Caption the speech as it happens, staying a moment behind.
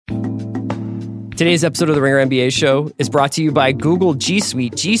Today's episode of the Ringer NBA Show is brought to you by Google G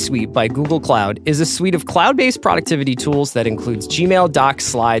Suite. G Suite by Google Cloud is a suite of cloud-based productivity tools that includes Gmail, Docs,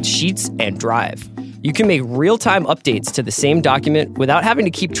 Slides, Sheets, and Drive. You can make real-time updates to the same document without having to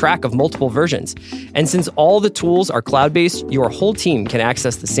keep track of multiple versions. And since all the tools are cloud-based, your whole team can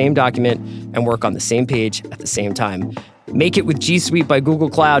access the same document and work on the same page at the same time. Make it with G Suite by Google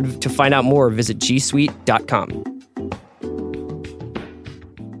Cloud. To find out more, visit gsuite.com.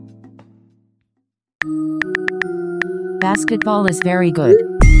 Basketball is very good.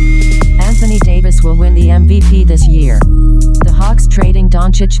 Anthony Davis will win the MVP this year. The Hawks trading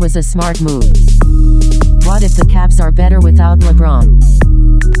Doncic was a smart move. What if the Cavs are better without LeBron?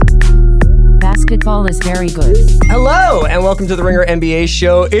 Basketball is very good. Hello, and welcome to the Ringer NBA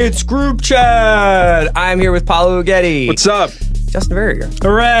Show. It's Group Chat. I'm here with Paolo Uggetti. What's up? Justin Verrier.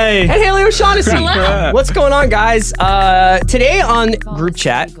 Hooray! And Haley O'Shaughnessy. Hello. What's going on, guys? Today on Group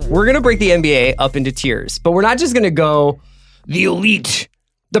Chat, we're going to break the NBA up into tiers. But we're not just going to go the elite,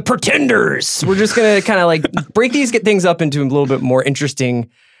 the pretenders. We're just going to kind of like break these things up into a little bit more interesting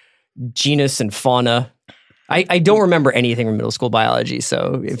genus and fauna. I don't remember anything from middle school biology,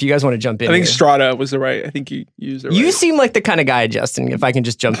 so if you guys want to jump in I think here. Strata was the right. I think you used it right. You seem like the kind of guy, Justin, if I can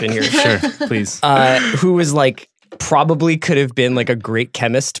just jump in here. Sure, please. Who was like, probably could have been like a great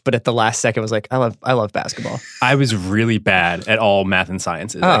chemist, but at the last second was like, I love basketball. I was really bad at all math and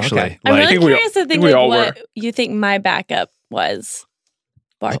sciences, actually. Okay. I'm really think we- curious to think we like all what you think my backup was.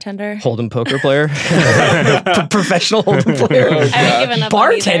 Bartender. Hold'em poker player. Professional hold'em player. Oh, I haven't given up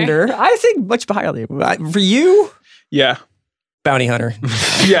on either. Bartender. I think much highly. For you, Yeah. bounty hunter.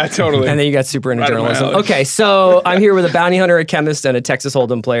 Yeah, totally. And then you got super into Right up my journalism. alley. Okay, so I'm here with a bounty hunter, a chemist, and a Texas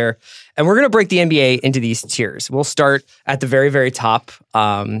Hold'em player. And we're going to break the NBA into these tiers. We'll start at the very, very top.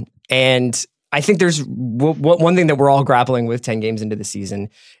 And I think there's one thing that we're all grappling with 10 games into the season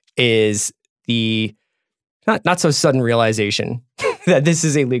is the not so sudden realization that this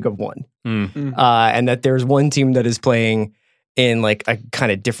is a league of one. And that there's one team that is playing in like a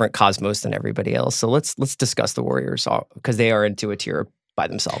kind of different cosmos than everybody else. So let's discuss the Warriors because they are into a tier by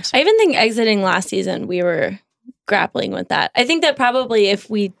themselves. I even think exiting last season, we were grappling with that. I think that probably if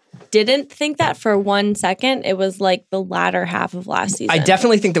we didn't think that for 1 second, it was like the latter half of last season. I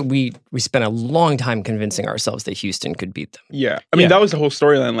definitely think that we spent a long time convincing ourselves that Houston could beat them. Yeah. I mean, that was the whole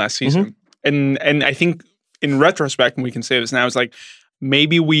storyline last season. Mm-hmm. And I think in retrospect, and we can say this now, it's like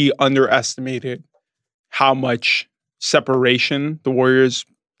maybe we underestimated how much separation the Warriors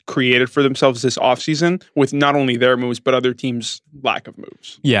created for themselves this offseason with not only their moves, but other teams' lack of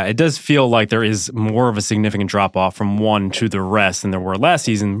moves. Yeah, it does feel like there is more of a significant drop-off from one to the rest than there were last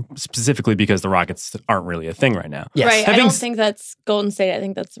season, specifically because the Rockets aren't really a thing right now. Yes. Right. I Having don't s- think that's Golden State. I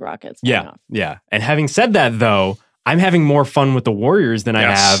think that's the Rockets. Yeah. And having said that, though, I'm having more fun with the Warriors than I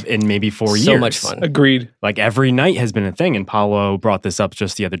have in maybe 4 years. So much fun. Agreed. Like every night has been a thing, and Paolo brought this up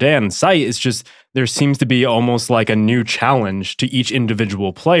just the other day on the site. It's just there seems to be almost like a new challenge to each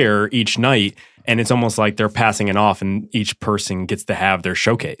individual player each night, and it's almost like they're passing it off, and each person gets to have their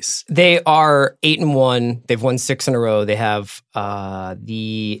showcase. They are 8-1. They've won 6 in a row. They have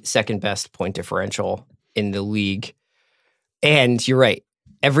the second best point differential in the league. And you're right.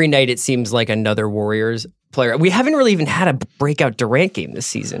 Every night it seems like another Warriors player. We haven't really even had a breakout Durant game this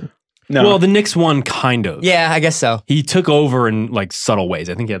season. No. Well, the Knicks won kind of. Yeah, I guess so. He took over in like subtle ways.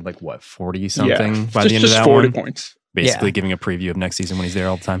 I think he had like 40 something by the end of just that 40 one. points. Basically Yeah. giving a preview of next season when he's there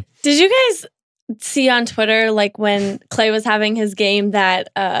all the time. Did you guys see on Twitter, like when Klay was having his game, that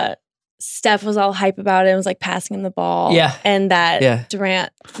Steph was all hype about it and was like passing him the ball? Yeah. And that Yeah.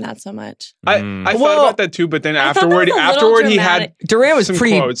 Durant, not so much. I Well, thought about that too, but then I thought that was afterward a he little had Durant was some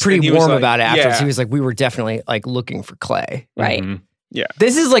pretty quotes, and he was warm like, about it afterwards. yeah. He was like, we were definitely like looking for Klay. Right. Mhm.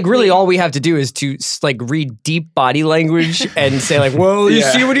 This is like really all we have to do is to like read deep body language and say like, well, you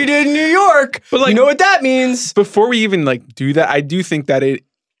Yeah. see what he did in New York. But, like, you know what that means. before we even like do that, I do think that it,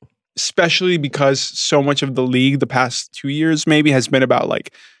 especially because so much of the league the past 2 years maybe has been about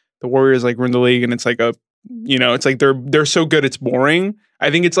like the Warriors like run the league, and it's like it's like they're so good it's boring. I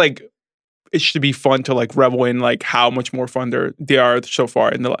think it's like it should be fun to like revel in like how much more fun they are so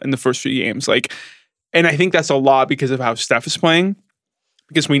far in the first few games. Like, and I think that's a lot because of how Steph is playing.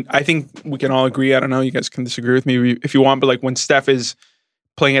 Because I think we can all agree. I don't know. You guys can disagree with me if you want, but like when Steph is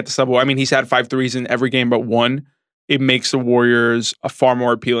playing at this level, I mean, he's had 5 threes in every game but one. It makes the Warriors a far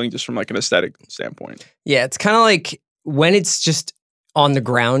more appealing just from like an aesthetic standpoint. Yeah, it's kind of like when it's just on the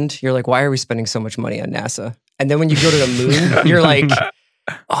ground, you're like, why are we spending so much money on NASA? And then when you go to the moon, you're like,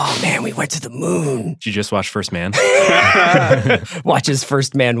 oh man, we went to the moon. Did you just watch First Man? Watches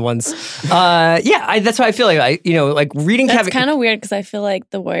First Man once. That's why I feel like like reading That's Kevin. kind of weird because I feel like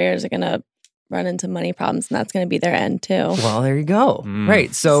the Warriors are gonna run into money problems, and that's going to be their end too. Well, there you go.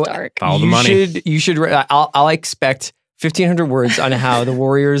 Right. So Stark. Follow the money. You should. I'll expect 1,500 words on how the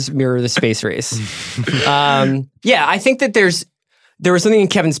Warriors mirror the space race. Yeah, I think that there was something in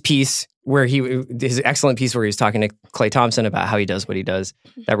Kevin's piece where his excellent piece where he was talking to Klay Thompson about how he does what he does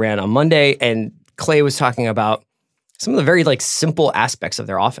that ran on Monday, and Klay was talking about some of the very like simple aspects of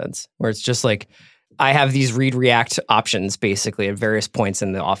their offense, where it's just like, I have these read-react options basically at various points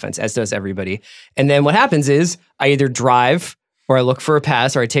in the offense, as does everybody. And then what happens is I either drive or I look for a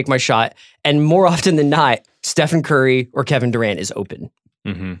pass or I take my shot. And more often than not, Stephen Curry or Kevin Durant is open.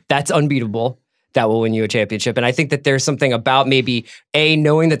 Mm-hmm. That's unbeatable. That will win you a championship. And I think that there's something about maybe A,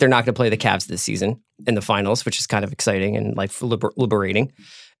 knowing that they're not going to play the Cavs this season in the finals, which is kind of exciting and like liberating.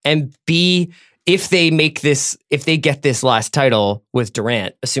 And B, if they get this last title with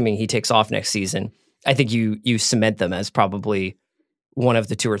Durant, assuming he takes off next season, I think you cement them as probably one of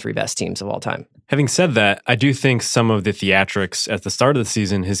the 2 or 3 best teams of all time. Having said that, I do think some of the theatrics at the start of the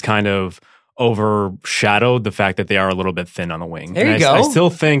season has kind of overshadowed the fact that they are a little bit thin on the wing. There you go. I still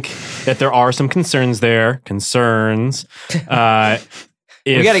think that there are some concerns there.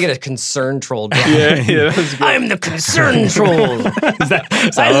 We got to get a concern troll down. Yeah, that was good. I'm the concern troll.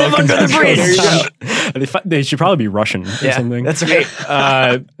 I live under the bridge. They should probably be Russian or something. That's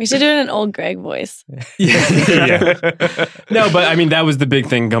right. We should do it in an old Greg voice. Yeah. No, but I mean, that was the big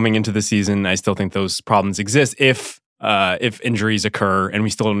thing coming into the season. I still think those problems exist if injuries occur, and we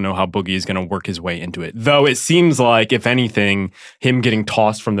still don't know how Boogie is going to work his way into it. Though it seems like, if anything, him getting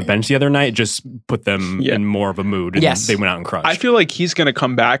tossed from the bench the other night just put them in more of a mood, and they went out and crushed. I feel like he's going to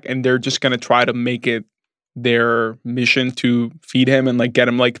come back, and they're just going to try to make it their mission to feed him and like get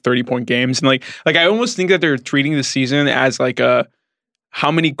him like 30-point games. And like I almost think that they're treating the season as like a how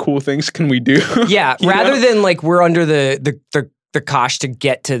many cool things can we do? Yeah, rather than like we're under the cosh to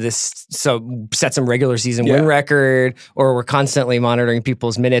get to this, so set some regular season win record, or we're constantly monitoring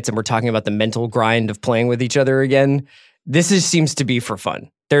people's minutes and we're talking about the mental grind of playing with each other again. This seems to be for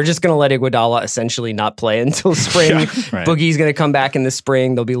fun. They're just going to let Iguodala essentially not play until spring. Right. Boogie's going to come back in the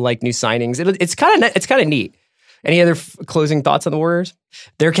spring. There'll be like new signings. It's kind of neat. Any other closing thoughts on the Warriors?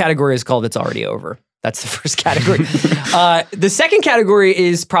 Their category is called "It's Already Over." That's the first category. The second category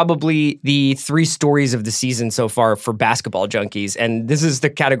is probably the 3 stories of the season so far for basketball junkies. And this is the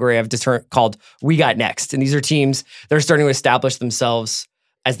category I've called "We Got Next." And these are teams that are starting to establish themselves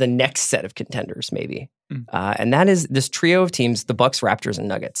as the next set of contenders, maybe. And that is this trio of teams, the Bucks, Raptors, and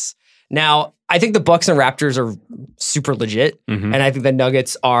Nuggets. Now, I think the Bucks and Raptors are super legit. Mm-hmm. And I think the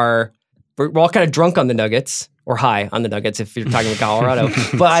Nuggets we're all kind of drunk on the Nuggets, or high on the Nuggets if you're talking about Colorado.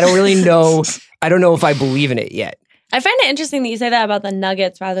 But I don't really know. I don't know if I believe in it yet. I find it interesting that you say that about the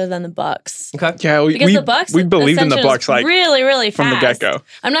Nuggets rather than the Bucks. Okay. Yeah, because the Bucks, we believed in the Bucks like really, really from fast. the get-go.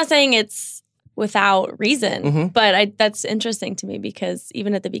 I'm not saying it's without reason, but that's interesting to me because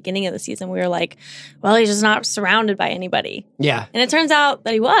even at the beginning of the season, we were like, well, he's just not surrounded by anybody. Yeah. And it turns out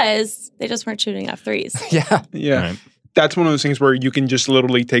that he was. They just weren't shooting enough threes. Yeah. Right. That's one of those things where you can just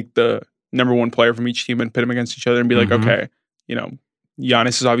literally take the number 1 player from each team and pit them against each other and be like, okay,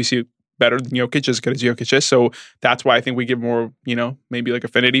 Giannis is obviously better than Jokic, as good as Jokic is. So that's why I think we give more, maybe like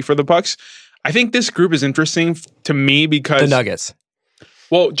affinity for the Bucks. I think this group is interesting to me because the Nuggets.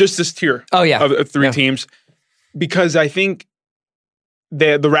 Well, just this tier. Oh yeah, of 3 teams, because I think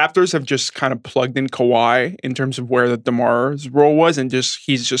the Raptors have just kind of plugged in Kawhi in terms of where the DeMar's role was, and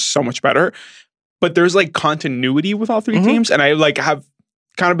he's just so much better. But there's like continuity with all 3 teams, and I like have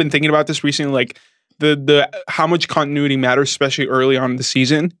kind of been thinking about this recently, like the how much continuity matters, especially early on in the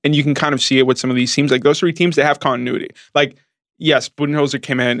season, and you can kind of see it with some of these teams. Like those 3 teams, they have continuity. Like yes, Budenholzer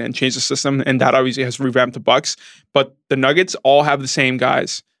came in and changed the system, and that obviously has revamped the Bucks. But the Nuggets all have the same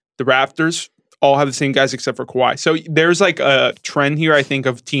guys. The Raptors all have the same guys except for Kawhi. So there's like a trend here, I think,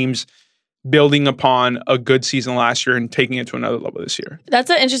 of teams building upon a good season last year and taking it to another level this year.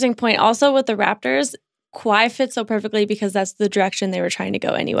 That's an interesting point. Also with the Raptors, Kawhi fits so perfectly because that's the direction they were trying to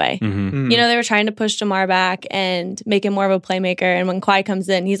go anyway. Mm-hmm. They were trying to push DeMar back and make him more of a playmaker. And when Kawhi comes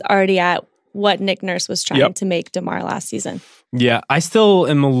in, he's already at what Nick Nurse was trying to make DeMar last season. Yeah, I still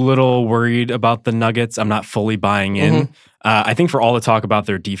am a little worried about the Nuggets. I'm not fully buying in. I think for all the talk about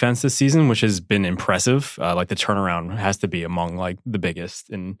their defense this season, which has been impressive, like the turnaround has to be among like the biggest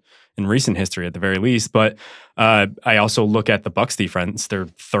in recent history at the very least. But I also look at the Bucks defense. They're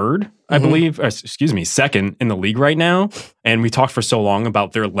third, I believe, second in the league right now. And we talked for so long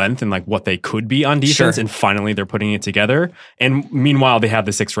about their length and like what they could be on defense. And finally they're putting it together. And meanwhile, they have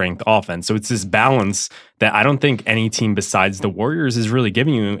the 6th ranked offense. So it's this balance that I don't think any team besides the Warriors is really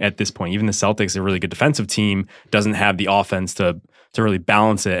giving you at this point. Even the Celtics, a really good defensive team, doesn't have the offense to really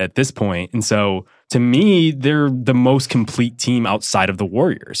balance it at this point. And so to me, they're the most complete team outside of the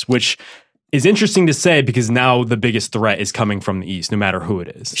Warriors, which is interesting to say because now the biggest threat is coming from the East, no matter who it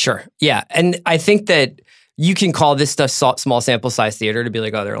is. Sure. Yeah. And I think that you can call this stuff small sample size theater to be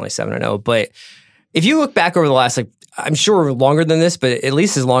like, oh, they're only 7-0. But if you look back over the last, like, I'm sure longer than this, but at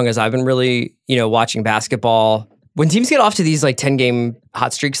least as long as I've been really, watching basketball, when teams get off to these like 10-game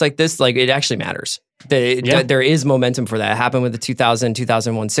hot streaks like this, like it actually matters. There is momentum for that. It happened with the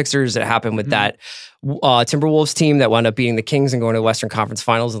 2001 Sixers. It happened with that Timberwolves team that wound up beating the Kings and going to the Western Conference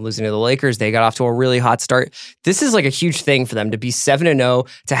Finals and losing to the Lakers. They got off to a really hot start. This is like a huge thing for them to be 7-0,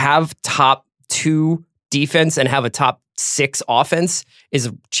 to have top 2 defense and have a top 6 offense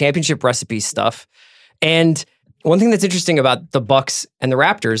is championship recipe stuff. And one thing that's interesting about the Bucks and the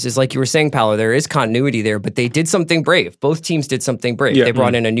Raptors is, like you were saying, Paolo, there is continuity there, but they did something brave. Both teams did something brave. Yeah. They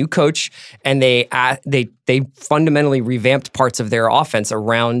brought in a new coach, and they fundamentally revamped parts of their offense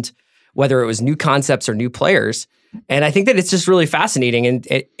around whether it was new concepts or new players. And I think that it's just really fascinating. And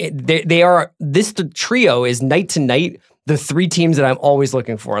this trio is night to night the 3 teams that I'm always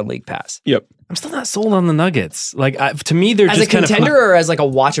looking for on League Pass. Yep. I'm still not sold on the Nuggets. Like, to me, they're as just a contender or as like a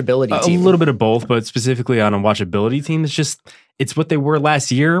watchability team. A little bit of both, but specifically on a watchability team, it's what they were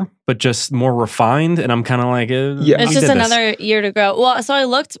last year, but just more refined. And I'm kind of like, it's just another year to grow. Well, so I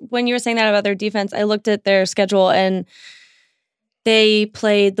looked when you were saying that about their defense. I looked at their schedule, and they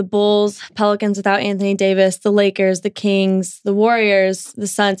played the Bulls, Pelicans without Anthony Davis, the Lakers, the Kings, the Warriors, the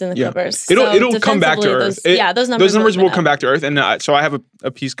Suns, and the Clippers. It'll come back to earth. Those numbers will come back to earth. And so I have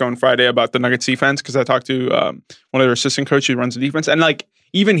a piece going Friday about the Nuggets defense because I talked to one of their assistant coaches who runs the defense. And like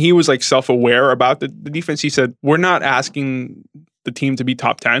even he was like self-aware about the defense. He said, we're not asking the team to be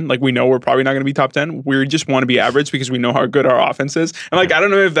top 10. Like we know we're probably not going to be top 10. We just want to be average because we know how good our offense is. And like I don't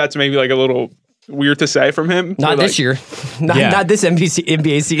know if that's maybe like a little weird to say from him. Not this year. Not this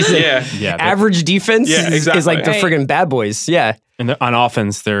NBA season. Yeah. Average defense is like the friggin' bad boys. Yeah. And on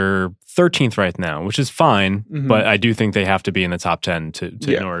offense, they're 13th right now, which is fine. Mm-hmm. But I do think they have to be in the top 10 to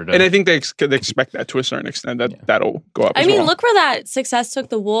in order to. And I think they expect that to a certain extent that'll go up. Look where that success took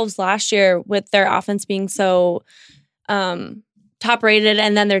the Wolves last year with their offense being so top rated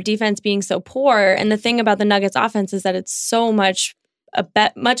and then their defense being so poor. And the thing about the Nuggets offense is that it's so much of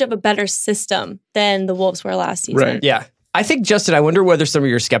a better system than the Wolves were last season. Right. Yeah. I think, Justin, I wonder whether some of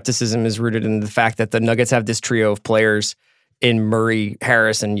your skepticism is rooted in the fact that the Nuggets have this trio of players in Murray,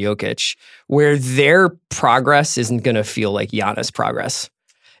 Harris, and Jokic, where their progress isn't going to feel like Giannis' progress.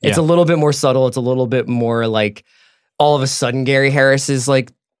 It's a little bit more subtle. It's a little bit more like all of a sudden Gary Harris is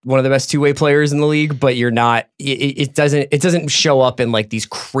like one of the best two-way players in the league, but you're not. It doesn't show up in like these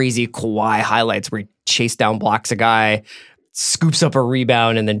crazy Kawhi highlights where he chase down blocks a guy, scoops up a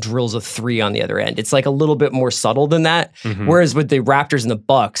rebound, and then drills a 3 on the other end. It's like a little bit more subtle than that. Mm-hmm. Whereas with the Raptors and the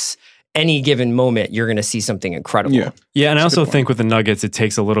Bucks, any given moment, you're going to see something incredible. Yeah, and I also think with the Nuggets, it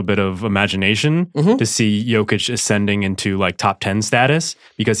takes a little bit of imagination to see Jokic ascending into like top 10 status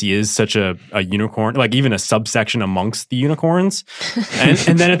because he is such a unicorn, like even a subsection amongst the unicorns. And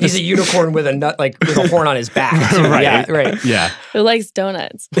then he's a unicorn with a nut, like with a horn on his back. Right. Yeah, right. Yeah. Who likes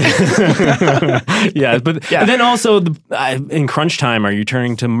donuts? But then also in crunch time, are you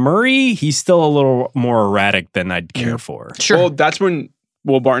turning to Murray? He's still a little more erratic than I'd care for. Sure. Well, that's when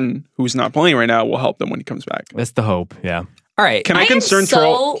Will Barton, who's not playing right now, will help them when he comes back. That's the hope, yeah. All right. Can I concern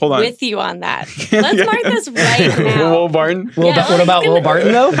Troll? Hold on. With you on that. Let's mark this right now. Will Barton? What about Will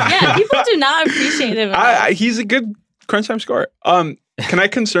Barton, though? Yeah, people do not appreciate him. He's a good crunch time scorer. Can I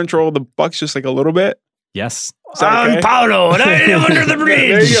concern Troll the Bucks just like a little bit? Yes. I'm Paolo, and I am under the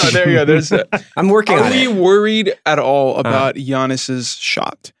bridge. There you go. There's I'm working on it. Are we worried at all about Giannis's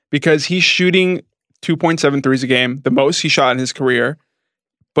shot? Because he's shooting 2.7 threes a game, the most he shot in his career.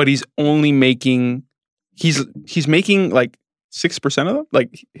 But he's only making he's making like 6% of them.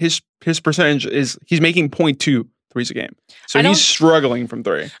 Like his percentage is he's making 0.2 threes a game. So he's struggling from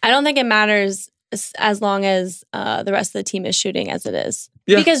 3. I don't think it matters as long as the rest of the team is shooting as it is.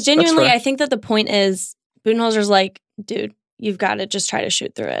 Yeah, because genuinely, I think that the point is Budenholzer's like, dude, you've got to just try to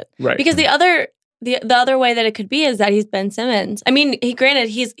shoot through it. Right. Because the other way that it could be is that he's Ben Simmons. I mean,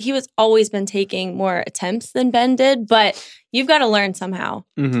 he was always been taking more attempts than Ben did, but you've got to learn somehow.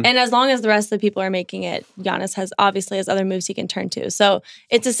 Mm-hmm. And as long as the rest of the people are making it, Giannis has other moves he can turn to. So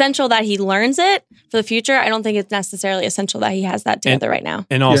it's essential that he learns it for the future. I don't think it's necessarily essential that he has that together right now.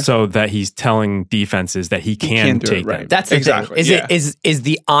 And also that he's telling defenses that he can take them. That's the thing. Is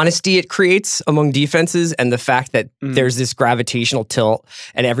the honesty it creates among defenses and the fact that there's this gravitational tilt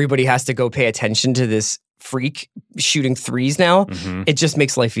and everybody has to go pay attention to this freak shooting threes now. It just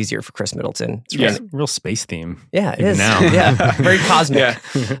makes life easier for Chris Middleton. It's real space theme. Yeah, it is. Now. Yeah, very cosmic.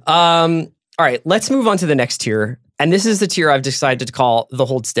 All right, let's move on to the next tier. And this is the tier I've decided to call the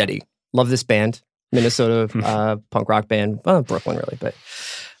Hold Steady. Love this band. Minnesota punk rock band. Well, Brooklyn, really, but...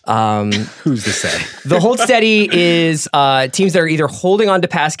 who's to say? The Hold Steady is teams that are either holding on to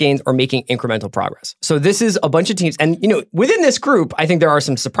past gains or making incremental progress. So this is a bunch of teams, and within this group, I think there are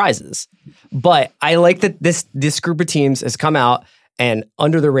some surprises. But I like that this group of teams has come out and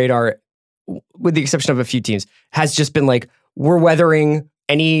under the radar, with the exception of a few teams, has just been like, we're weathering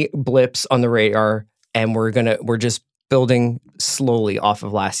any blips on the radar, and we're just building slowly off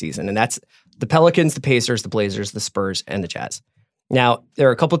of last season, and that's the Pelicans, the Pacers, the Blazers, the Spurs, and the Jazz. Now, there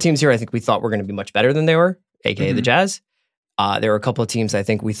are a couple teams here I think we thought were going to be much better than they were, aka the Jazz. There are a couple of teams I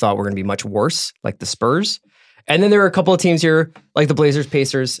think we thought were going to be much worse, like the Spurs. And then there are a couple of teams here, like the Blazers,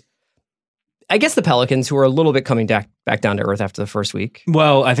 Pacers, I guess the Pelicans, who are a little bit coming back down to earth after the first week.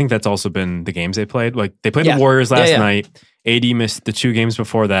 Well, I think that's also been the games they played. Like, they played the Warriors last night. AD missed the 2 games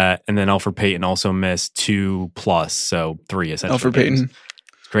before that, and then Elfrid Payton also missed 2+, so 3 essentially. Elfrid Payton.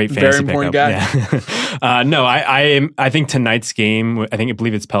 Great fantasy Very important pickup. guy. No, I think tonight's game, I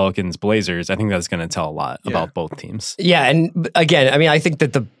believe it's Pelicans Blazers. I think that's going to tell a lot about both teams. Yeah, and again, I mean, I think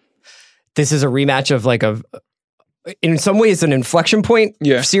that this is a rematch of like in some ways an inflection point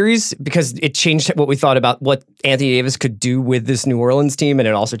series, because it changed what we thought about what Anthony Davis could do with this New Orleans team, and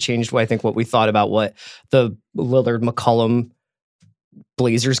it also changed what we thought about what the Lillard McCollum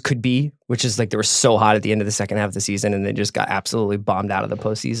Blazers could be, which is like they were so hot at the end of the second half of the season and they just got absolutely bombed out of the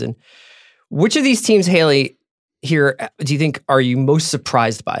postseason. Which of these teams, Haley, here do you think are you most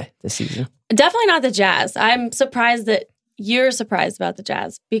surprised by this season? Definitely not the Jazz. I'm surprised that you're surprised about the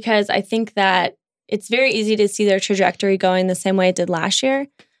Jazz, because I think that it's very easy to see their trajectory going the same way it did last year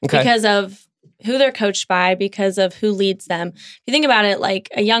because of who they're coached by, because of who leads them. If you think about it, like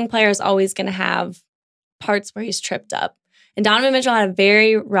a young player is always going to have parts where he's tripped up. And Donovan Mitchell had a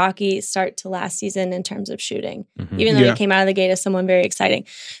very rocky start to last season in terms of shooting, even though he came out of the gate as someone very exciting.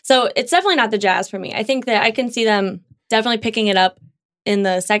 So it's definitely not the Jazz for me. I think that I can see them definitely picking it up in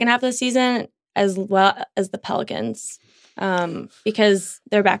the second half of the season as well as the Pelicans, because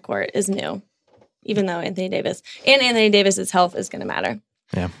their backcourt is new, even though Anthony Davis's health is going to matter.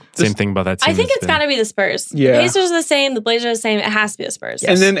 Yeah, same thing about that team. I think it's got to be the Spurs. Yeah. The Pacers are the same. The Blazers are the same. It has to be the Spurs.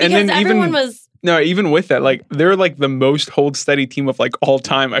 Yes. And then everyone was... No, even with that, like they're like the most hold steady team of like all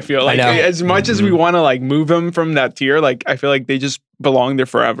time. I feel like as much as we want to like move them from that tier, like I feel like they just belong there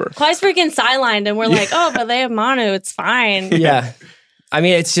forever. Kawhi's freaking sidelined, and we're like, oh, but they have Manu. It's fine. Yeah, I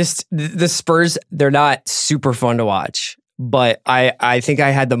mean, it's just the Spurs. They're not super fun to watch, but I think I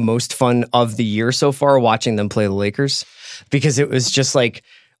had the most fun of the year so far watching them play the Lakers, because it was just like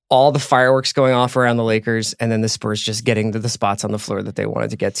all the fireworks going off around the Lakers, and then the Spurs just getting to the spots on the floor that they wanted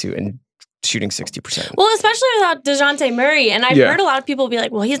to get to and shooting 60%. Well, especially without DeJounte Murray. And I've heard a lot of people be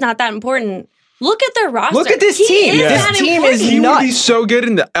like, well, he's not that important. Look at their roster. Look at this team. This team is He nuts. would be so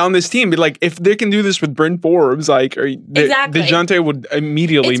good on this team. But like, if they can do this with Bryn Forbes, like, Exactly. DeJounte would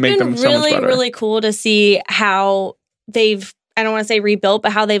immediately make them so much better. It's been really cool to see how they've, I don't want to say rebuilt,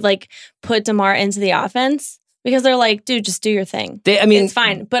 but how they've like put DeMar into the offense. Because they're like, dude, just do your thing. It's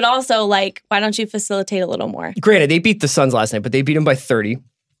fine. But also, like, why don't you facilitate a little more? Granted, they beat the Suns last night, but they beat them by 30.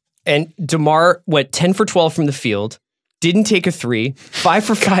 And DeMar went 10 for 12 from the field, didn't take a 3, 5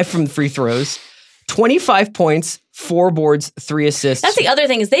 for 5 from the free throws, 25 points, 4 boards, 3 assists. That's the other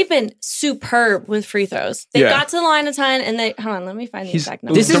thing, is they've been superb with free throws. They got to the line a ton, and hold on, let me find the exact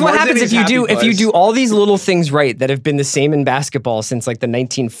number. This is what happens if you do all these little things right that have been the same in basketball since like the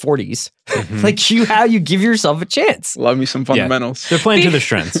 1940s. Like you give yourself a chance. Love me some fundamentals. They're playing to their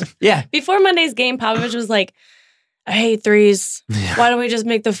strengths. Yeah. Before Monday's game, Popovich was like, I hate threes. Why don't we just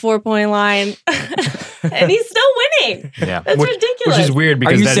make the 4-point line? And he's still winning. Yeah. That's ridiculous. Which is weird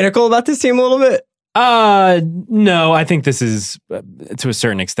because... Are you cynical about this team a little bit? No, I think this is to a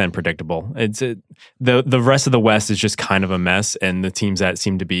certain extent predictable. The rest of the West is just kind of a mess, and the teams that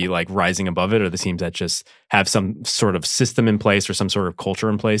seem to be like rising above it are the teams that just have some sort of system in place or some sort of culture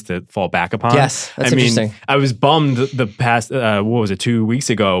in place to fall back upon. Yes, that's interesting. I was bummed the past 2 weeks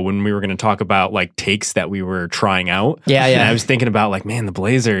ago when we were going to talk about like takes that we were trying out. Yeah. And I was thinking about like, man, the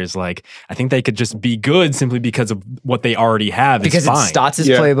Blazers, like I think they could just be good simply because of what they already have. Because it's Stotts'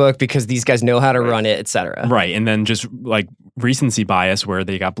 playbook, because these guys know how to run it, etc. Right, and then just like recency bias where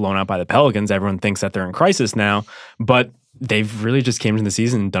they got blown out by the Pelicans. Everyone thinks that they're in crisis now, but they've really just came into the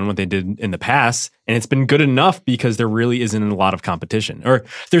season and done what they did in the past, and it's been good enough because there really isn't a lot of competition. Or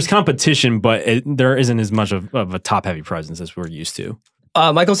there's competition, but there isn't as much of a top-heavy presence as we're used to.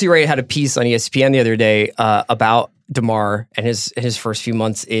 Michael C. Wright had a piece on ESPN the other day about DeMar and his first few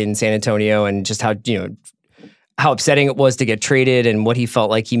months in San Antonio and just how upsetting it was to get traded and what he felt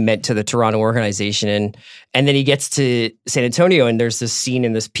like he meant to the Toronto organization. And then he gets to San Antonio and there's this scene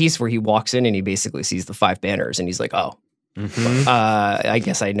in this piece where he walks in and he basically sees the 5 banners and he's like, oh, I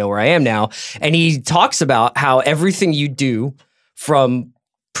guess I know where I am now. And he talks about how everything you do from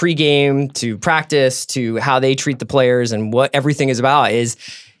pregame to practice to how they treat the players and what everything is about is,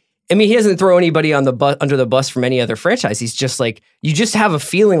 I mean, he doesn't throw anybody on the under the bus from any other franchise. He's just like, you just have a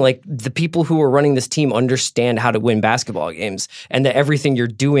feeling like the people who are running this team understand how to win basketball games and that everything you're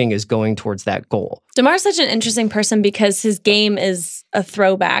doing is going towards that goal. DeMar's such an interesting person because his game is a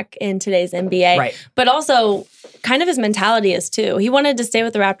throwback in today's NBA. Right. But also kind of his mentality is too. He wanted to stay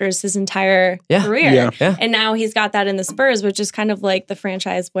with the Raptors his entire career. Yeah. And now he's got that in the Spurs, which is kind of like the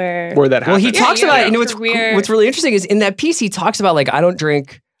franchise where that happened. Well, he talks about, what's really interesting is in that piece, he talks about like, I don't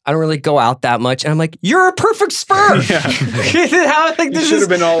drink, I don't really go out that much. And I'm like, you're a perfect Spur. How, like, this should have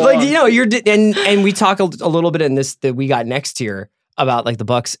been all like, along. and we talk a little bit in this that we got next here about like the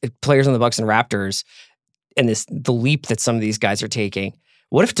Bucks, players on the Bucks and Raptors and the leap that some of these guys are taking.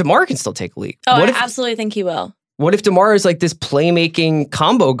 What if DeMar can still take a leap? I absolutely think he will. What if DeMar is like this playmaking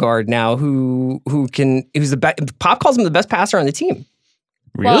combo guard now who's Pop calls him the best passer on the team.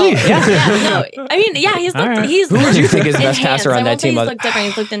 Really? Well, no. I mean, he's looked. Right. He's Who would you think is the best passer on that team? He's looked different.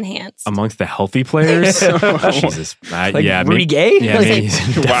 He's looked enhanced. Amongst the healthy players? Jesus. Rudy Gay? Yeah, maybe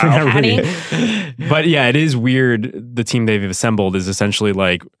he's definitely not Patty. Rudy. But yeah, it is weird. The team they've assembled is essentially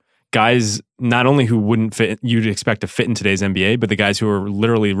like guys not only who wouldn't fit, you'd expect to fit in today's NBA, but the guys who are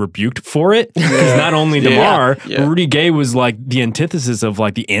literally rebuked for it. Because not only DeMar, but Rudy Gay was like the antithesis of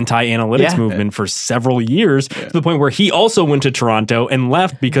like the anti-analytics movement for several years to the point where he also went to Toronto and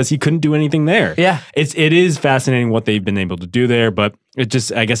left because he couldn't do anything there. Yeah. It is fascinating what they've been able to do there, but I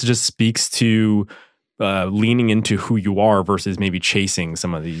guess it just speaks to leaning into who you are versus maybe chasing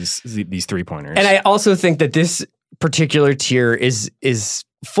some of these 3-pointers. And I also think that this particular tier is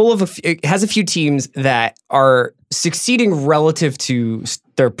full of it has a few teams that are succeeding relative to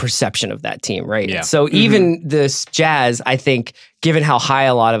their perception of that team, right? Yeah. So even this Jazz, I think, given how high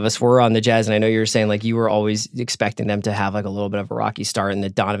a lot of us were on the Jazz, and I know you were saying like you were always expecting them to have like a little bit of a rocky start, and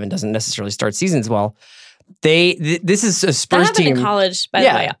that Donovan doesn't necessarily start seasons well. This is a Spurs that team. happened in college, by the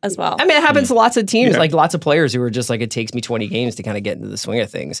way, as well. I mean, it happens to lots of teams, like lots of players who are just like, it takes me 20 games to kind of get into the swing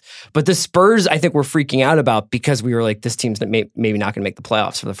of things. But the Spurs, I think we're freaking out about because we were like, this team's maybe not going to make the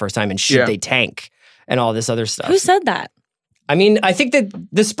playoffs for the first time, and should they tank and all this other stuff. Who said that? I mean, I think that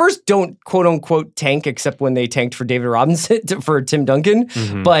the Spurs don't quote unquote tank except when they tanked for David Robinson for Tim Duncan.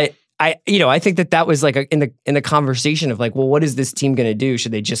 But I think that was like in the conversation of like, well, what is this team going to do?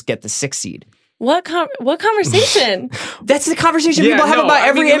 Should they just get the 6th seed? What conversation? That's the conversation people have about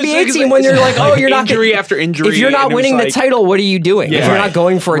every NBA team when they're like, oh, you're not injury after injury. If you're not winning the title, what are you doing? If you're not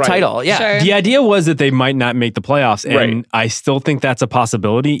going for a title, Sure. The idea was that they might not make the playoffs, and I still think that's a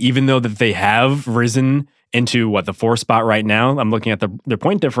possibility, even though that they have risen into the 4th spot right now. I'm looking at their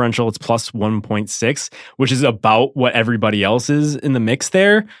point differential. It's plus 1.6, which is about what everybody else is in the mix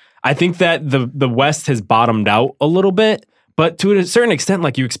there. I think that the West has bottomed out a little bit. But to a certain extent,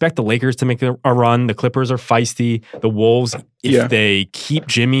 like you expect the Lakers to make a run. The Clippers are feisty. The Wolves, if they keep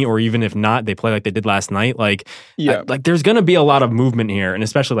Jimmy, or even if not, they play like they did last night. Like there's going to be a lot of movement here, and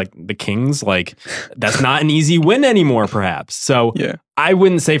especially like the Kings. Like that's not an easy win anymore, perhaps. So I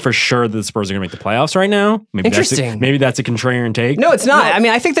wouldn't say for sure that the Spurs are going to make the playoffs right now. Maybe Interesting. Maybe that's a contrarian take. No, it's not. I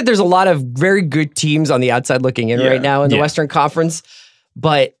mean, I think that there's a lot of very good teams on the outside looking in right now in the Western Conference,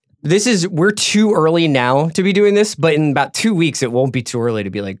 but we're too early now to be doing this, but in about 2 weeks, it won't be too early to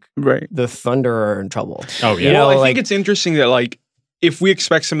be like, the Thunder are in trouble. Oh, yeah. I think it's interesting that like, if we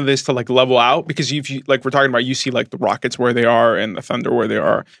expect some of this to like level out, because if you like, we're talking about, you see like the Rockets where they are and the Thunder where they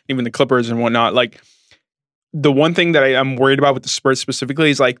are, even the Clippers and whatnot, like, the one thing that I'm worried about with the Spurs specifically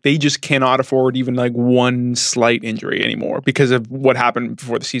is like they just cannot afford even like one slight injury anymore because of what happened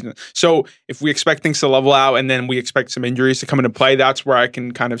before the season. So if we expect things to level out and then we expect some injuries to come into play, that's where I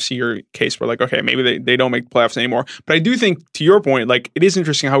can kind of see your case where like, okay, maybe they don't make the playoffs anymore. But I do think, to your point, like it is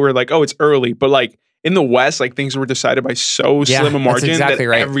interesting how we're like, oh, it's early, but like in the West, like things were decided by so slim a margin that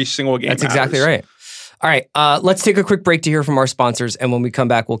every single game That's matters. exactly right. All right, let's take a quick break to hear from our sponsors, and when we come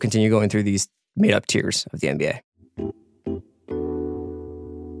back, we'll continue going through these made-up tiers of the NBA.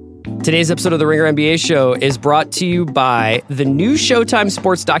 Today's episode of the Ringer NBA Show is brought to you by the new Showtime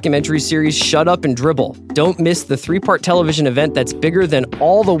sports documentary series Shut Up and Dribble. Don't miss the 3-part television event that's bigger than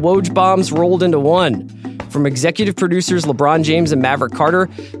all the Woj bombs rolled into one. From executive producers LeBron James and Maverick Carter,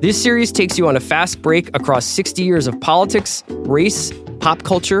 this series takes you on a fast break across 60 years of politics, race, pop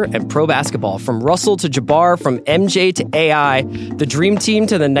culture, and pro basketball. From Russell to Jabbar, from MJ to AI, the Dream Team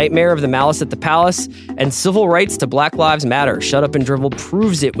to the nightmare of the Malice at the Palace, and civil rights to Black Lives Matter. Shut Up and Dribble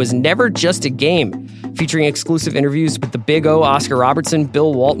proves it was never just a game. Featuring exclusive interviews with the Big O, Oscar Robertson,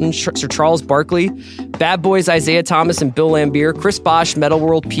 Bill Walton, Sir Charles Barkley, Bad Boys Isaiah Thomas and Bill Lambier, Chris Bosh, Metal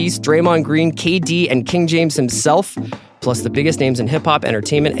World Peace, Draymond Green, KD, and King James himself, plus the biggest names in hip-hop,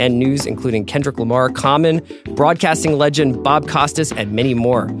 entertainment, and news, including Kendrick Lamar, Common, broadcasting legend Bob Costas, and many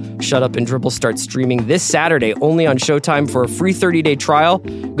more. Shut Up and Dribble starts streaming this Saturday only on Showtime. For a free 30-day trial,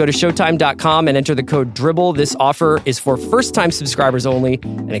 go to Showtime.com and enter the code DRIBBLE. This offer is for first-time subscribers only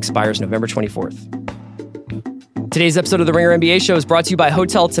and expires November 24th. Today's episode of the Ringer NBA Show is brought to you by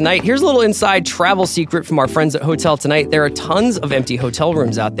Hotel Tonight. Here's a little inside travel secret from our friends at Hotel Tonight. There are tons of empty hotel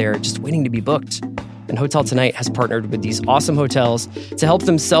rooms out there just waiting to be booked. And Hotel Tonight has partnered with these awesome hotels to help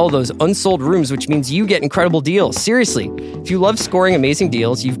them sell those unsold rooms, which means you get incredible deals. Seriously, if you love scoring amazing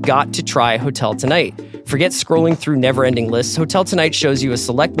deals, you've got to try Hotel Tonight. Forget scrolling through never-ending lists. Hotel Tonight shows you a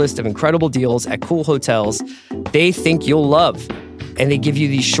select list of incredible deals at cool hotels they think you'll love. And they give you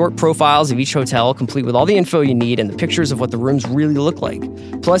these short profiles of each hotel, complete with all the info you need and the pictures of what the rooms really look like.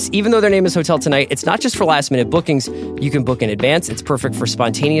 Plus, even though their name is Hotel Tonight, it's not just for last-minute bookings. You can book in advance. It's perfect for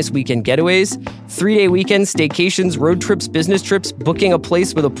spontaneous weekend getaways, 3-day weekends, staycations, road trips, business trips, booking a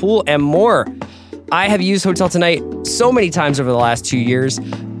place with a pool, and more. I have used Hotel Tonight so many times over the last 2 years.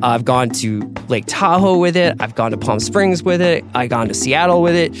 I've gone to Lake Tahoe with it. I've gone to Palm Springs with it. I've gone to Seattle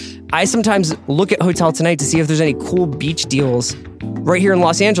with it. I sometimes look at Hotel Tonight to see if there's any cool beach deals right here in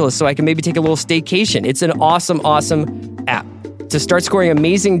Los Angeles so I can maybe take a little staycation. It's an awesome, awesome app. To start scoring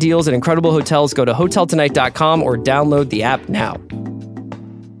amazing deals at incredible hotels, go to hoteltonight.com or download the app now.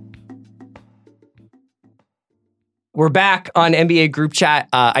 We're back on NBA group chat.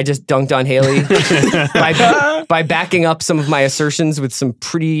 I just dunked on Haley by backing up some of my assertions with some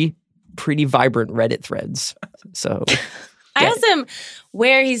pretty vibrant Reddit threads. So I asked him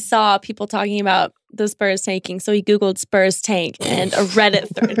where he saw people talking about the Spurs tanking. So he Googled Spurs tank and a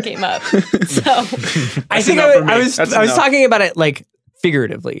Reddit thread came up. So I think I was talking about it like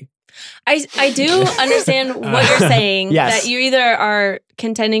figuratively. I do understand what you're saying. Yes. That you either are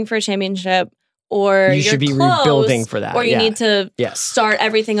contending for a championship or you should be close, rebuilding for that. Or you need to start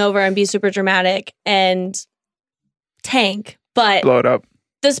everything over and be super dramatic and tank. But blow it up.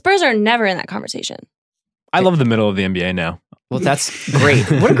 The Spurs are never in that conversation. I love the middle of the NBA now. Well, that's great.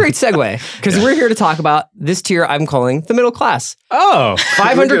 What a great segue. Because we're here to talk about this tier I'm calling the middle class. Oh,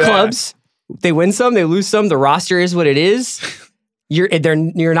 500 clubs. They win some, they lose some. The roster is what it is. You're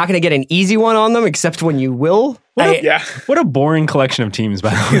not going to get an easy one on them, except when you will. What a boring collection of teams, by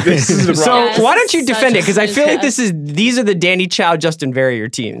the way. This is so why don't you defend it? Because I feel like these are the Danny Chow, Justin Verrier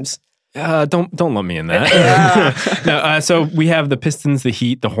teams. Don't lump me in that. No, so we have the Pistons, the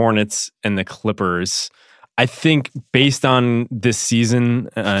Heat, the Hornets, and the Clippers. I think based on this season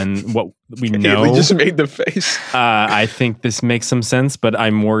and what we know, we just made the face. I think this makes some sense, but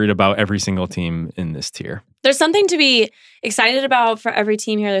I'm worried about every single team in this tier. There's something to be excited about for every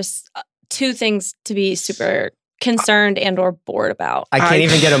team here. There's two things to be super concerned and or bored about. I can't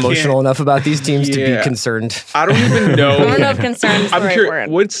even get emotional enough about these teams to be concerned. I don't even know. I don't know if concerned is the right word.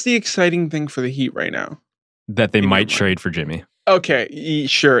 What's the exciting thing for the Heat right now? That they might trade for Jimmy. Okay,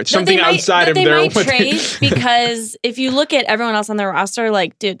 sure. It's something outside of their... They might trade because if you look at everyone else on their roster,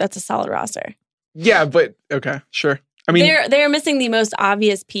 like, dude, that's a solid roster. Yeah, but okay, sure. I mean, they're missing the most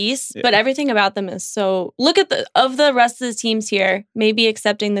obvious piece, but everything about them is so... Look at the rest of the teams here, maybe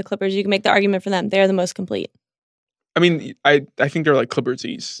excepting the Clippers, you can make the argument for them. They're the most complete. I mean, I think they're like Clippers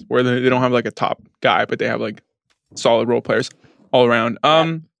East, where they don't have like a top guy, but they have like solid role players all around.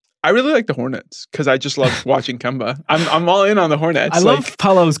 I really like the Hornets because I just love watching Kemba. I'm all in on the Hornets. I love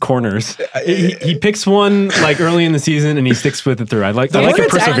Paolo's corners. He picks one like early in the season and he sticks with it through. I like the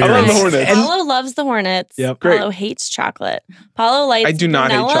perseverance. I love the Hornets. Paolo loves the Hornets. Yep. Paolo hates chocolate. Paolo likes I do not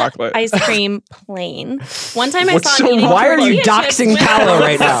hate chocolate. Ice cream plain. One time I saw him eating why are you doxing Paolo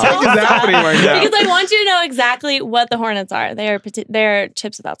right now? What is happening right now? Because I want you to know exactly what the Hornets are. They're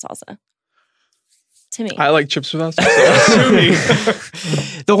chips without salsa. To me. I like chips without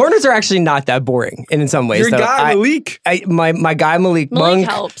salsa. The Hornets are actually not that boring in some ways. Your guy, Malik. My guy, Malik Monk.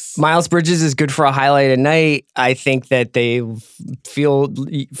 Helps. Miles Bridges is good for a highlight at night. I think that they feel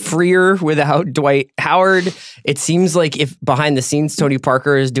freer without Dwight Howard. It seems like if behind the scenes, Tony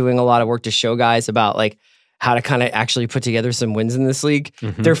Parker is doing a lot of work to show guys about like how to kind of actually put together some wins in this league.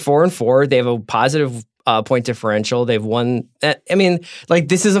 Mm-hmm. They're 4-4. They have a positive point differential. They've won. I mean, like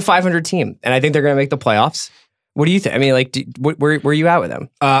this is a 500 team, and I think they're going to make the playoffs. What do you think? I mean, like, where are you at with them?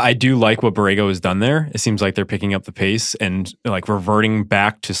 I do like what Borrego has done there. It seems like they're picking up the pace and like reverting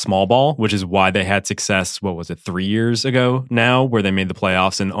back to small ball, which is why they had success. What was it, 3 years ago now, where they made the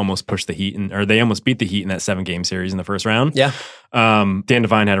playoffs and almost pushed the Heat, or they almost beat the Heat in that 7-game series in the first round. Yeah. Dan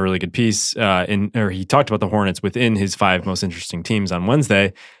Devine had a really good piece, or he talked about the Hornets within his 5 most interesting teams on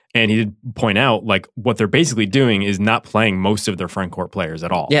Wednesday. And he did point out, like, what they're basically doing is not playing most of their front court players at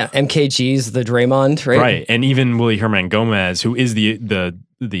all. Yeah, MKG's the Draymond, right? Right, and even Willie Herman Gomez, who is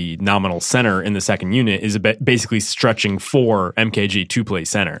the nominal center in the second unit, is basically stretching for MKG to play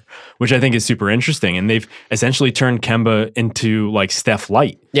center, which I think is super interesting. And they've essentially turned Kemba into like Steph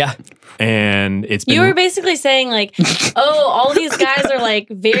Light. Yeah. And it's been... You were basically saying like, oh, all these guys are like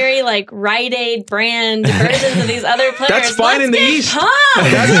very like Rite Aid brand versions of these other players. That's fine in the East.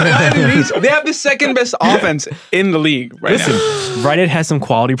 That's fine in the East. They have the second best offense in the league right now. Rite Aid has some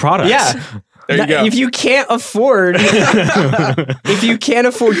quality products. Yeah. There you go. If you can't afford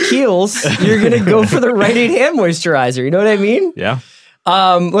Kiehl's, you're gonna go for the Rite Aid hand moisturizer. You know what I mean? Yeah.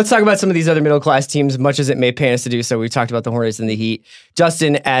 Let's talk about some of these other middle class teams, much as it may pain us to do so. We've talked about the Hornets and the Heat.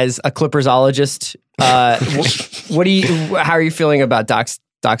 Justin, as a Clippersologist, how are you feeling about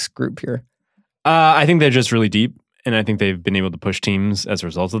Doc's group here? I think they're just really deep, and I think they've been able to push teams as a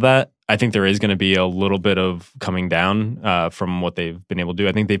result of that. I think there is going to be a little bit of coming down from what they've been able to do.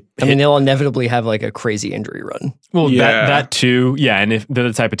 I think they'll inevitably have like a crazy injury run. Well, yeah. that too. Yeah, and if they're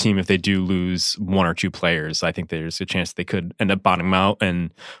the type of team, if they do lose 1 or 2 players, I think there's a chance they could end up bottoming out,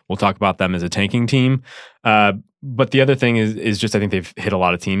 and we'll talk about them as a tanking team. But the other thing is just I think they've hit a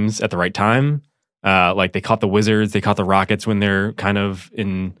lot of teams at the right time. Like they caught the Wizards, they caught the Rockets when they're kind of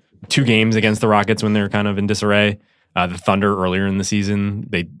in 2 games against the Rockets when they're kind of in disarray. The Thunder earlier in the season,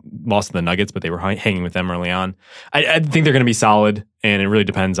 they lost to the Nuggets, but they were hanging with them early on. I think they're going to be solid, and it really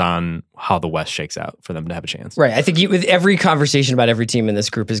depends on how the West shakes out for them to have a chance. Right. I think with every conversation about every team in this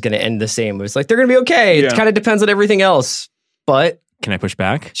group is going to end the same. It's like, they're going to be okay. Yeah. It kind of depends on everything else. But can I push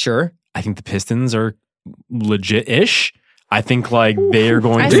back? Sure. I think the Pistons are legit-ish. I think like they are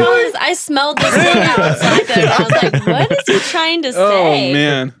going I smelled this thing outside there. I was like, what is he trying to say? Oh,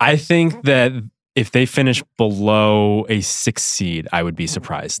 man. I think that if they finish below a 6 seed, I would be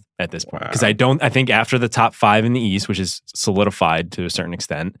surprised at this point. Because I think after the top 5 in the East, which is solidified to a certain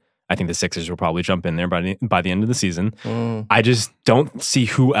extent, I think the Sixers will probably jump in there by the end of the season. I just don't see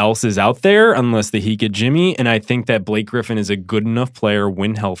who else is out there unless the Heat get Jimmy. And I think that Blake Griffin is a good enough player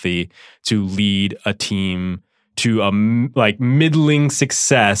when healthy to lead a team to a middling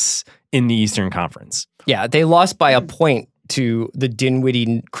success in the Eastern Conference. Yeah, they lost by a point to the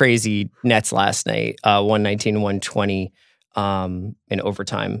Dinwiddie crazy Nets last night, 119-120 in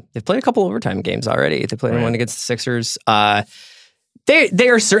overtime. They've played a couple overtime games already. They played one against the Sixers. They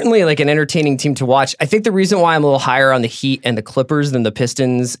are certainly like an entertaining team to watch. I think the reason why I'm a little higher on the Heat and the Clippers than the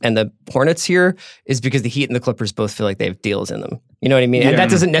Pistons and the Hornets here is because the Heat and the Clippers both feel like they have deals in them. You know what I mean? Yeah. And that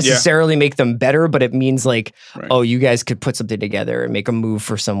doesn't necessarily make them better, but it means like, oh, you guys could put something together and make a move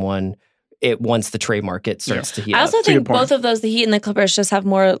for someone once the trade market starts to heat up. I also think both of those, the Heat and the Clippers, just have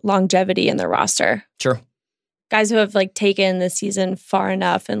more longevity in their roster. Sure. Guys who have like taken the season far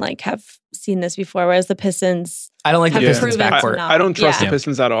enough and like have seen this before, whereas the Pistons, I don't like the Pistons backcourt. I don't trust the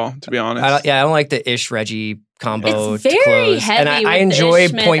Pistons at all, to be honest. I don't like the Ish-Reggie combo. It's very heavy. And I enjoy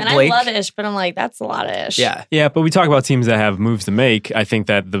Ish, Point and Blake. I love Ish, but I'm like, that's a lot of Ish. Yeah, but we talk about teams that have moves to make. I think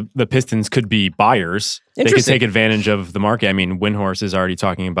that the Pistons could be buyers. They could take advantage of the market. I mean, Windhorse is already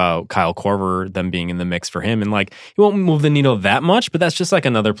talking about Kyle Korver, them being in the mix for him. And like, he won't move the needle that much, but that's just like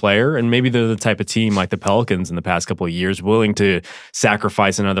another player. And maybe they're the type of team like the Pelicans in the past couple of years, willing to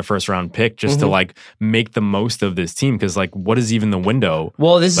sacrifice another first round pick just to like make the most of this team. Because like, what is even the window?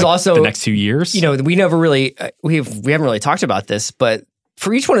 Well, this is also the next 2 years. You know, we never really we haven't really talked about this, but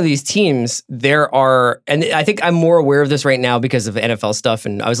for each one of these teams, there are, and I think I'm more aware of this right now because of NFL stuff.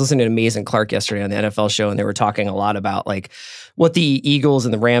 And I was listening to Mays and Clark yesterday on the NFL show, and they were talking a lot about like what the Eagles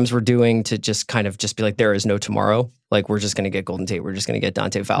and the Rams were doing to just kind of just be like, there is no tomorrow. Like, we're just going to get Golden Tate. We're just going to get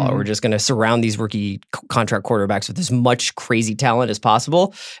Dante Fowler. We're just going to surround these rookie contract quarterbacks with as much crazy talent as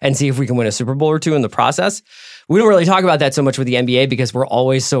possible and see if we can win a Super Bowl or two in the process. We don't really talk about that so much with the NBA because we're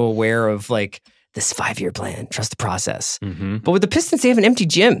always so aware of like, this 5-year plan, trust the process. But with the Pistons, they have an empty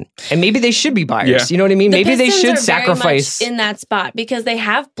gym. And maybe they should be buyers. Yeah. You know what I mean? Maybe they should sacrifice. Very much in that spot because they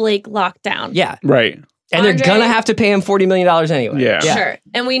have Blake locked down. Yeah. Right. And they're going to have to pay him $40 million anyway. Yeah. Sure.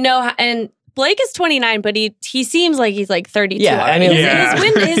 And we know, and Blake is 29, but he seems like he's like 32. Yeah. I mean,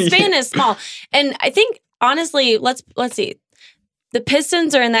 his span is small. And I think, honestly, let's see. The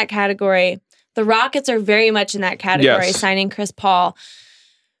Pistons are in that category. The Rockets are very much in that category, signing Chris Paul.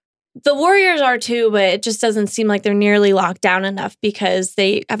 The Warriors are too, but it just doesn't seem like they're nearly locked down enough because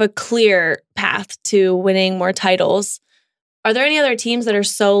they have a clear path to winning more titles. Are there any other teams that are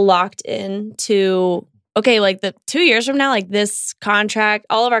so locked in to, okay, like the 2 years from now, like this contract,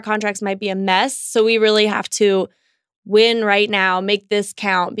 all of our contracts might be a mess. So we really have to win right now, make this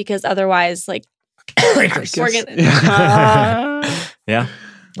count, because otherwise, like, Lakers. we're gonna. Yeah.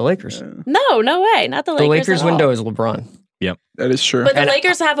 The Lakers. No way. Not the Lakers. The Lakers at all. window is LeBron. Yep. That is true. But the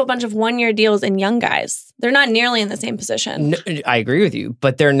Lakers have a bunch of 1-year deals and young guys. They're not nearly in the same position. No, I agree with you,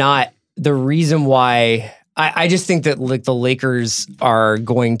 but they're not the reason why. I just think that like the Lakers are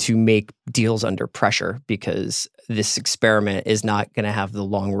going to make deals under pressure because this experiment is not going to have the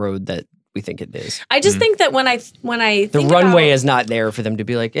long road that we think it is. I just think that when I The runway is not there for them to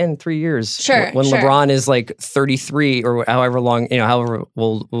be like in 3 years. Sure, When sure. LeBron is like 33 or however long, however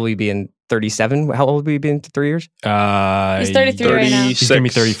will we be in 37? How old will we be in 3 years? He's 33 right now. He's going to be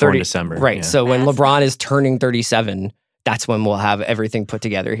 34 in 30 December. Right. Yeah. So when LeBron is turning 37, that's when we'll have everything put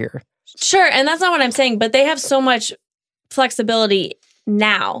together here. Sure, and that's not what I'm saying, but they have so much flexibility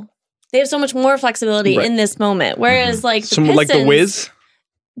now. They have so much more flexibility in this moment. Whereas like the Someone like the Wiz.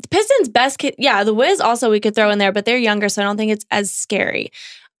 The Pistons best kid, the Wiz also we could throw in there, but they're younger, so I don't think it's as scary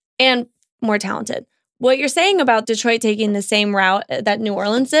and more talented. What you're saying about Detroit taking the same route that New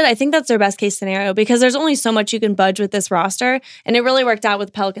Orleans did, I think that's their best case scenario because there's only so much you can budge with this roster, and it really worked out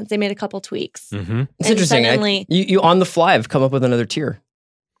with Pelicans. They made a couple tweaks. Mm-hmm. It's interesting. Suddenly, You on the fly have come up with another tier.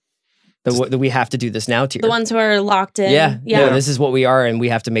 The we have to do this now tier. the ones who are locked in. Yeah. This is what we are, and we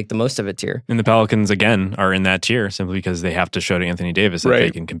have to make the most of it tier. And the Pelicans, again, are in that tier simply because they have to show to Anthony Davis that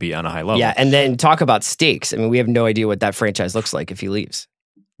they can compete on a high level. Yeah, and then talk about stakes. I mean, we have no idea what that franchise looks like if he leaves.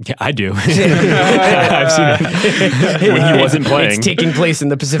 Yeah, I do. I've seen it when he wasn't playing. It's taking place in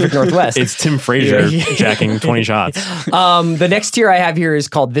the Pacific Northwest. It's Tim Frazier jacking 20 shots. The next tier I have here is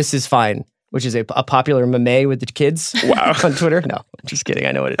called This Is Fine, which is a popular meme with the kids on Twitter. No, I'm just kidding.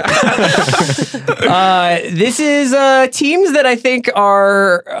 I know what it is. This is teams that I think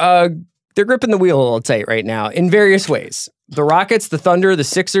are they're gripping the wheel a little tight right now in various ways. The Rockets, the Thunder, the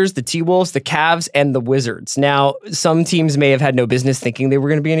Sixers, the T-Wolves, the Cavs, and the Wizards. Now, some teams may have had no business thinking they were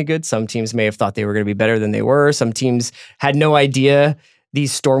going to be any good. Some teams may have thought they were going to be better than they were. Some teams had no idea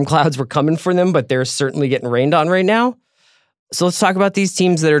these storm clouds were coming for them, but they're certainly getting rained on right now. So let's talk about these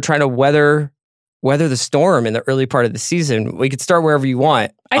teams that are trying to weather the storm in the early part of the season. We could start wherever you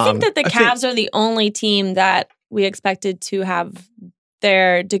want. I think that the Cavs are the only team that we expected to have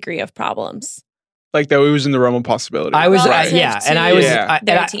their degree of problems. Like that, it was in the realm of possibility. I was, Relative and I was, to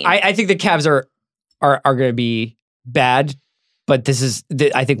their team. I think the Cavs are going to be bad, but this is,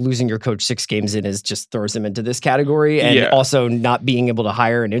 I think losing your coach 6 games in just throws them into this category, and also not being able to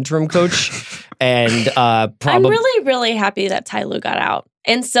hire an interim coach, and I'm really, really happy that Ty Lue got out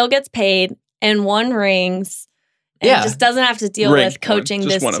and still gets paid and won rings. And just doesn't have to deal with coaching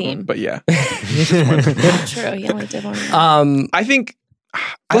this team. Them, but True, he only did one. I think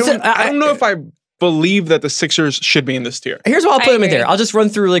I don't know if I believe that the Sixers should be in this tier. Here's what I'll put them in there. I'll just run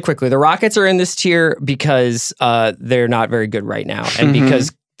through really quickly. The Rockets are in this tier because they're not very good right now, and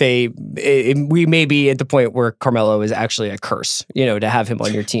because we may be at the point where Carmelo is actually a curse, to have him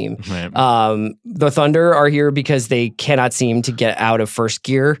on your team. Right. The Thunder are here because they cannot seem to get out of first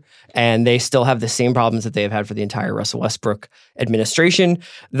gear, and they still have the same problems that they have had for the entire Russell Westbrook administration.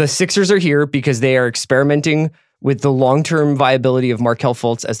 The Sixers are here because they are experimenting with the long-term viability of Markelle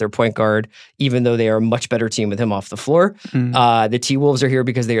Fultz as their point guard, even though they are a much better team with him off the floor. The T-Wolves are here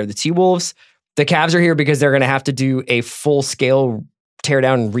because they are the T-Wolves. The Cavs are here because they're going to have to do a full-scale tear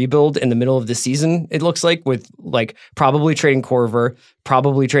down and rebuild in the middle of the season, it looks like, with probably trading Korver,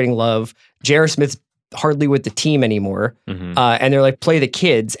 probably trading Love. J.R. Smith's hardly with the team anymore. And they're play the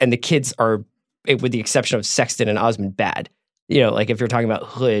kids, and the kids are, with the exception of Sexton and Osman, bad. If you're talking about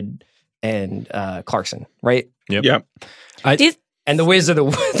Hood and Clarkson, right? Yep. And the Wiz are the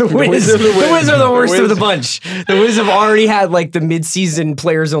Wiz are the worst of the bunch. The Wiz have already had the mid-season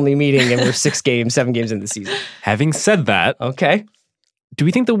players only meeting, and we're 7 games in the season. Having said that, okay, do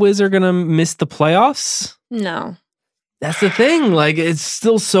we think the Wiz are going to miss the playoffs? No. That's the thing. It's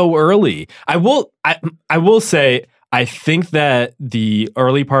still so early. I will say, I think that the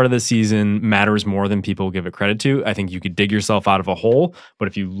early part of the season matters more than people give it credit to. I think you could dig yourself out of a hole, but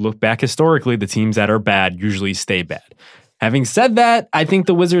if you look back historically, the teams that are bad usually stay bad. Having said that, I think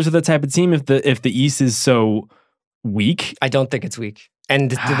the Wizards are the type of team, if the East is so weak. I don't think it's weak.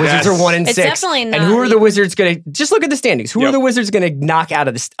 And the Wizards are 1-6. It's definitely not. And who are the Wizards going to... Just look at the standings. Who are the Wizards going to knock out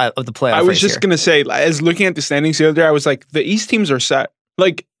of the playoff I was just going to say, as looking at the standings the other day, I was like, the East teams are set.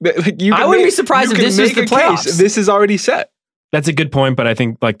 I wouldn't be surprised if this was the playoffs. This is already set. That's a good point, but I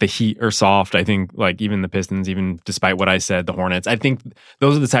think like the Heat are soft. I think like even the Pistons, even despite what I said, the Hornets, I think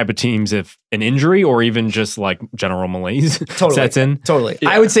those are the type of teams if an injury or even just like general malaise sets in. Totally. Yeah.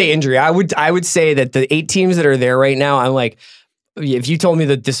 I would say injury. I would say that the 8 teams that are there right now, I'm like, if you told me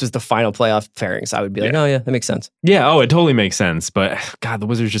that this was the final playoff pairings, I would be like, oh yeah, that makes sense. Yeah, it totally makes sense. But God, the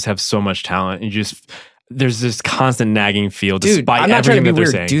Wizards just have so much talent. There's this constant nagging feel despite I'm not trying to be everything that weird.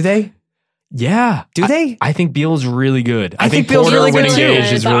 they're saying. Do they? Yeah. Do they? I think Beal's really good. I think Beal's Porter really good winning too.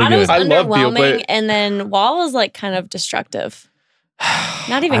 Gage is really good. I love Beal, underwhelming, but- and then Wall was like kind of destructive.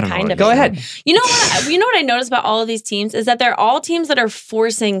 Not even I don't know kind what of. Go ahead. You know what I noticed about all of these teams is that they're all teams that are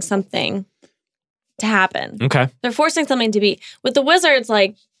forcing something to happen. Okay. They're forcing something to be. With the Wizards,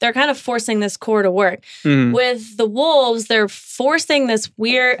 like they're kind of forcing this core to work. Mhm. With the Wolves, they're forcing this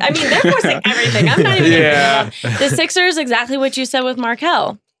weird. I mean, they're forcing everything. I'm not even. Yeah. The Sixers, exactly what you said with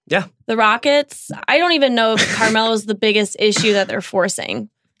Markelle. Yeah. The Rockets, I don't even know if Carmelo is the biggest issue that they're forcing.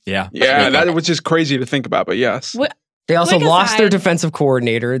 Yeah. Yeah, which is crazy to think about, but yes. They also Quick lost their aside. defensive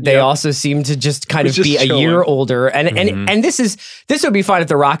coordinator. They Yep. also seem to just kind Was of just be a chilling. year older. And Mhm. and this would be fine if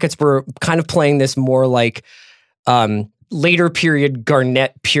the Rockets were kind of playing this more like later period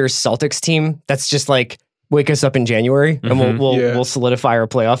Garnett Pierce Celtics team. That's just like wake us up in January and Mhm. we'll solidify our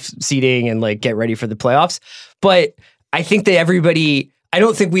playoff seeding and like get ready for the playoffs. But I think that I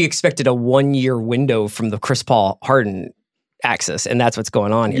don't think we expected a 1-year window from the Chris Paul Harden axis, and that's what's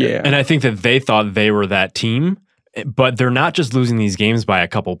going on here. Yeah. And I think that they thought they were that team, but they're not just losing these games by a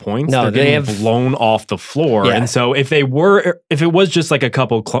couple points. No, they're they getting have- blown off the floor. Yeah. And so if it was just like a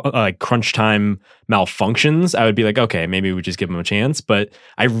couple crunch time malfunctions, I would be like, okay, maybe we just give them a chance. But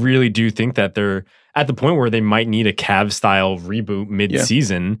I really do think that they're at the point where they might need a Cavs style reboot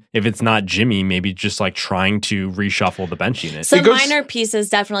mid-season. If it's not Jimmy, maybe just like trying to reshuffle the bench unit. Some It goes- minor pieces,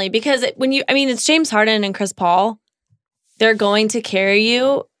 definitely, because it's James Harden and Chris Paul. They're going to carry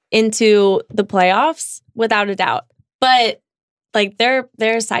you into the playoffs without a doubt. But like their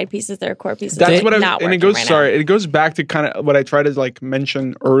side pieces, their core pieces, That's what not and it working goes. right Sorry, it goes back to kind of what I tried to like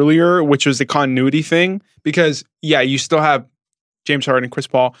mention earlier, which was the continuity thing. Because you still have James Harden and Chris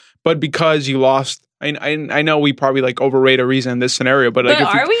Paul, but because you lost, I know we probably like overrate a reason in this scenario, but like,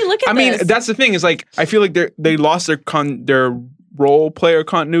 But are we? Look at this. that's the thing is like I feel like they lost their role player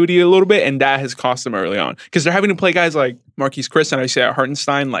continuity a little bit, and that has cost them early on because they're having to play guys like Marquise Chris and I say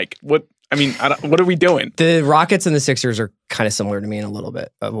Hartenstein. Like what? I mean, what are we doing? The Rockets and the Sixers are kind of similar to me in a little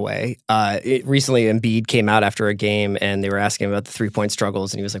bit of a way. Recently, Embiid came out after a game and they were asking about the 3-point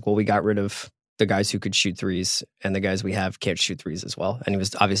struggles. And he was like, well, we got rid of the guys who could shoot threes and the guys we have can't shoot threes as well. And he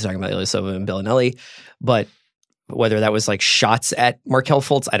was obviously talking about Ilyasova and Bellinelli. But whether that was like shots at Markelle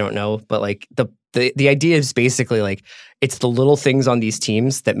Fultz, I don't know. But like the idea is basically like it's the little things on these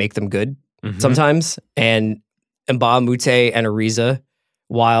teams that make them good sometimes. And Mbah Moute and Ariza,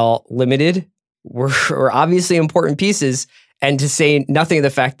 while limited, were obviously important pieces. And to say nothing of the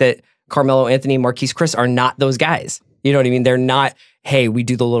fact that Carmelo Anthony, Marquise Chris are not those guys. You know what I mean? They're not, hey, we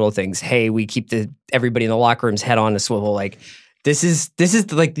do the little things. Hey, we keep everybody in the locker room's head on a swivel. Like this is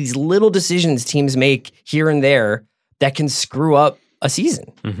like these little decisions teams make here and there that can screw up a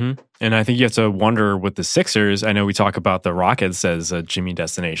season. Mm-hmm. And I think you have to wonder with the Sixers. I know we talk about the Rockets as a Jimmy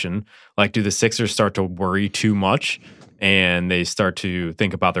destination. Like, do the Sixers start to worry too much and they start to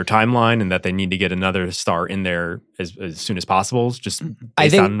think about their timeline and that they need to get another star in there as soon as possible? Just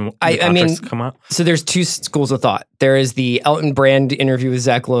based on when the contracts come out? So there's two schools of thought. There is the Elton Brand interview with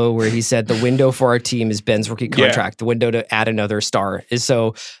Zach Lowe where he said the window for our team is Ben's rookie contract. The window to add another star is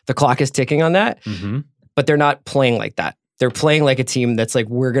so the clock is ticking on that. Mm-hmm. But they're not playing like that. They're playing like a team that's like,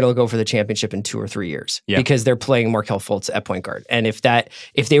 we're going to go for the championship in 2 or 3 years because they're playing Markelle Fultz at point guard. And if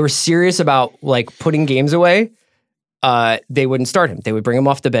they were serious about like putting games away, they wouldn't start him. They would bring him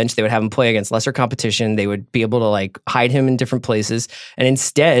off the bench. They would have him play against lesser competition. They would be able to like hide him in different places. And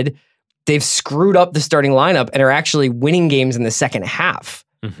instead, they've screwed up the starting lineup and are actually winning games in the second half.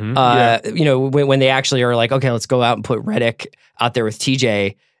 Mm-hmm. You know, when they actually are like, okay, let's go out and put Redick out there with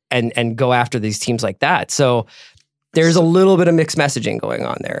TJ and go after these teams like that. So there's a little bit of mixed messaging going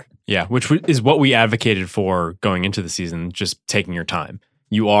on there. Yeah, which is what we advocated for going into the season, just taking your time.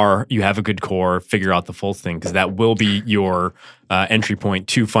 You have a good core, figure out the full thing, because that will be your entry point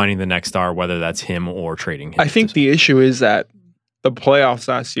to finding the next star, whether that's him or trading him. I think the issue is that the playoffs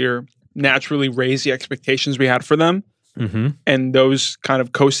last year naturally raised the expectations we had for them. Mm-hmm. And those kind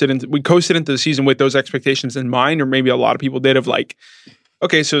of coasted into the season with those expectations in mind, or maybe a lot of people did, of like,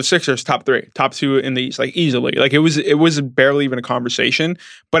 okay, so Sixers top 3, top 2 in the East, like easily. Like it was barely even a conversation.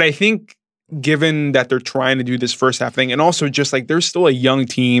 But I think given that they're trying to do this first half thing, and also just like they're still a young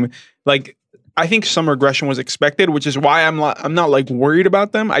team, like I think some regression was expected, which is why I'm not like worried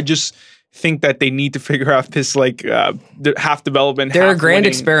about them. I just think that they need to figure out this like half development. They're half a grand winning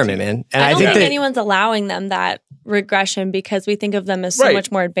experiment, team. man. And I don't think that anyone's allowing them that regression because we think of them as so Right.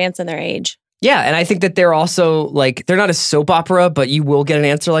 much more advanced in their age. yeah, and I think that they're also like they're not a soap opera, but you will get an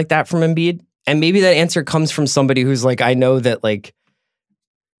answer like that from Embiid, and maybe that answer comes from somebody who's like, I know that like.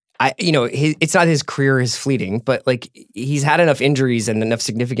 It's not his career is fleeting, but like he's had enough injuries and enough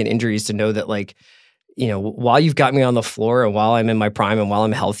significant injuries to know that like, while you've got me on the floor and while I'm in my prime and while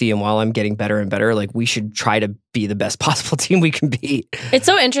I'm healthy and while I'm getting better and better, like we should try to be the best possible team we can be. It's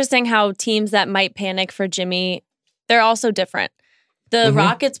so interesting how teams that might panic for Jimmy, they're also different. The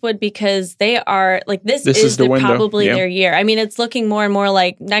Rockets would because they are like this is the window. probably Yeah. their year. I mean, it's looking more and more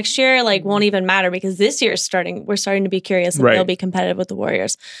like next year like won't even matter because this year's starting. We're starting to be curious if Right. they'll be competitive with the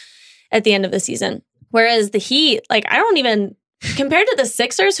Warriors at the end of the season. Whereas the Heat, like I don't even compared to the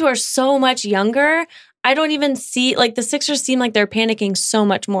Sixers who are so much younger, I don't even see like the Sixers seem like they're panicking so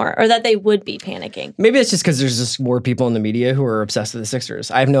much more or that they would be panicking. Maybe it's just because there's just more people in the media who are obsessed with the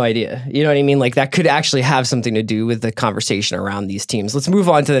Sixers. I have no idea. You know what I mean? Like that could actually have something to do with the conversation around these teams. Let's move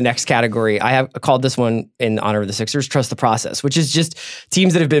on to the next category. I have called this one in honor of the Sixers, trust the process, which is just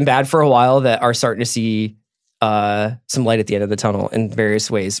teams that have been bad for a while that are starting to see some light at the end of the tunnel in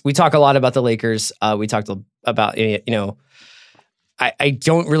various ways. We talk a lot about the Lakers. We talked about, I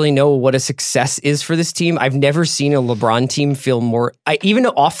don't really know what a success is for this team. I've never seen a LeBron team feel more, even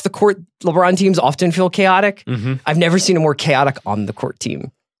off the court, LeBron teams often feel chaotic. Mm-hmm. I've never seen a more chaotic on the court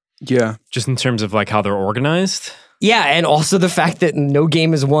team. Yeah. Just in terms of like how they're organized. Yeah, and also the fact that no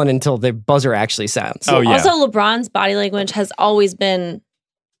game is won until the buzzer actually sounds. Oh, yeah. Also, LeBron's body language has always been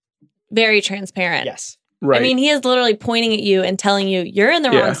very transparent. Yes. Right. I mean, he is literally pointing at you and telling you you're in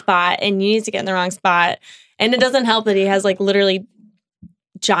the wrong spot and you need to get in the wrong spot. And it doesn't help that he has like literally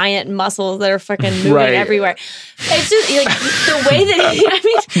giant muscles that are fucking moving Right. everywhere. It's just like the way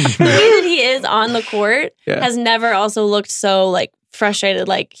that the way that he is on the court has never also looked so like frustrated,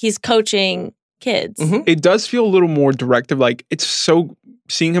 like he's coaching kids. Mm-hmm. It does feel a little more directive. Like it's so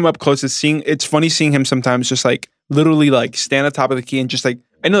seeing him up close. It's funny seeing him sometimes just like literally like stand on top of the key and just like,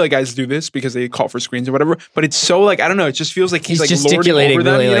 I know that guys do this because they call for screens or whatever, but it's so like, I don't know. It just feels like he's like lording gesticulating over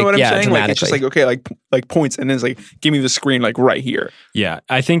them. really, You know like, what I'm yeah, saying? Like it's just like, dramatically. okay, like points. And then it's like, give me the screen like right here. Yeah,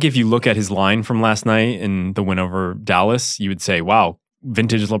 I think if you look at his line from last night in the win over Dallas, you would say, wow,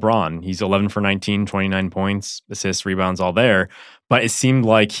 vintage LeBron. He's 11 for 19, 29 points, assists, rebounds, all there. But it seemed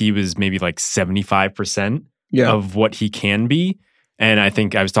like he was maybe like 75% of what he can be. And I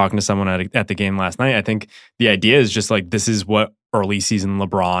think I was talking to someone at the game last night. I think the idea is just like this is what early season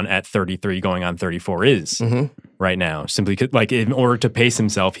LeBron at 33 going on 34 is right now. Simply like in order to pace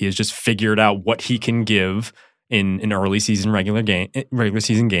himself, he has just figured out what he can give in an early season regular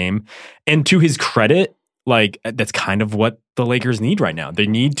season game. And to his credit, like that's kind of what the Lakers need right now. They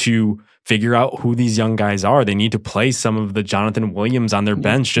need to figure out who these young guys are. They need to play some of the Jonathan Williams on their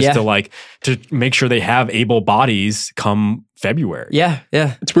bench just to make sure they have able bodies come February. Yeah.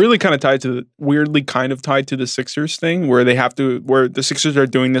 It's weirdly kind of tied to the Sixers thing where the Sixers are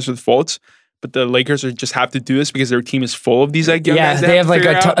doing this with Fultz, but the Lakers just have to do this because their team is full of these like young guys. They have like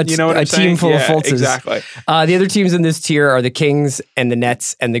a team full of Fultzes. Exactly. The other teams in this tier are the Kings and the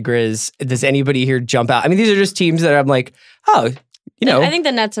Nets and the Grizz. Does anybody here jump out? I mean, these are just teams that I'm like, oh, I think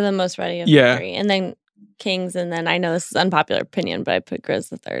the Nets are the most ready of the three. And then Kings, and then I know this is unpopular opinion, but I put Grizz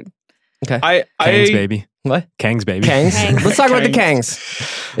the third. Okay. Kangs, baby. What? Kangs, baby. Kangs? Let's talk about the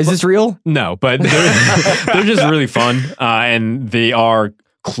Kangs. Is this real? No, but they're just really fun. And they are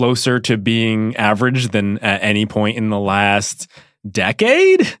closer to being average than at any point in the last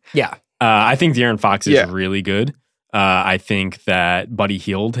decade. Yeah. I think De'Aaron Fox is really good. I think that Buddy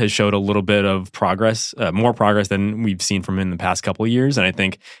Hield has showed a little bit of progress, more progress than we've seen from him in the past couple of years. And I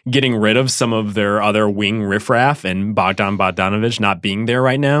think getting rid of some of their other wing riffraff and Bogdan Bogdanovic not being there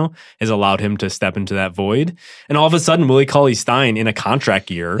right now has allowed him to step into that void. And all of a sudden, Willie Cauley-Stein in a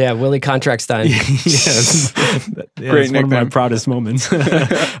contract year. Yeah, Willie Contract Stein. Yes. Great one of my proudest moments.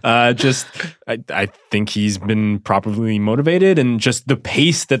 I think he's been properly motivated, and just the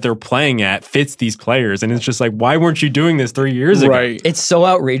pace that they're playing at fits these players. And it's just like, why weren't you doing this 3 years ago? Right. It's so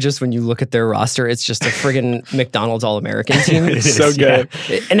outrageous when you look at their roster. It's just a friggin' McDonald's All-American team. It's so good.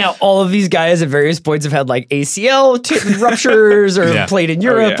 And now all of these guys at various points have had like ACL ruptures or played in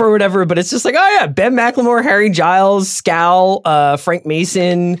Europe or whatever. But it's just like, oh yeah, Ben McLemore, Harry Giles, Scal, Frank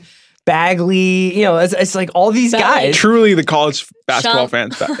Mason, Bagley. You know, it's like all these guys. Truly the college basketball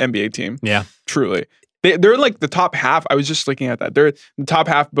fans NBA team. Yeah. Truly. They're like the top half. I was just looking at that. They're the top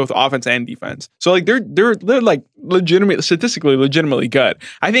half, both offense and defense. So like they're like legitimately good.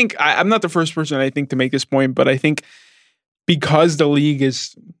 I think I'm not the first person I think to make this point, but I think because the league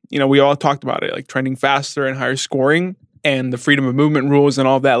is, we all talked about it, like trending faster and higher scoring and the freedom of movement rules and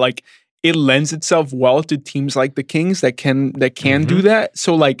all that, like it lends itself well to teams like the Kings that can do that.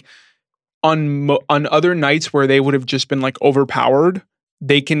 So like on other nights where they would have just been like overpowered,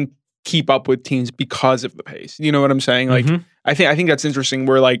 they can keep up with teams because of the pace. You know what I'm saying? Like I think that's interesting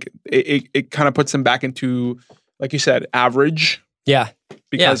where like it kind of puts them back into, like you said, average. Yeah.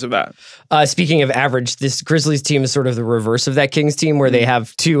 Because of that. Speaking of average, this Grizzlies team is sort of the reverse of that Kings team where they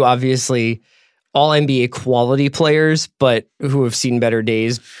have two obviously all NBA quality players, but who have seen better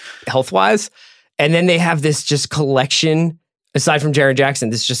days health-wise. And then they have this just collection, aside from Jaren Jackson,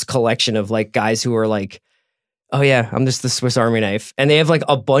 this just collection of like guys who are like, oh yeah, I'm just the Swiss Army knife. And they have like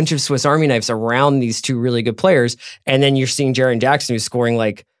a bunch of Swiss Army knives around these two really good players. And then you're seeing Jaren Jackson who's scoring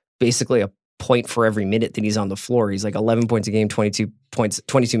like basically a point for every minute that he's on the floor. He's like 11 points a game, 22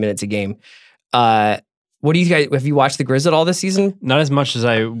 minutes a game. What do you guys, have you watched the Grizz at all this season? Not as much as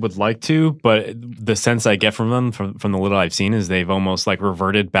I would like to, but the sense I get from them, from the little I've seen, is they've almost like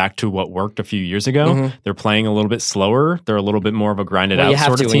reverted back to what worked a few years ago. They're playing a little bit slower. They're a little bit more of a grinded out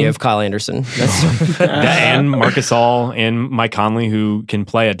sort of team. When you have Kyle Anderson. And Marcus Gasol and Mike Conley, who can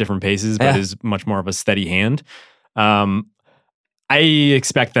play at different paces, but is much more of a steady hand. I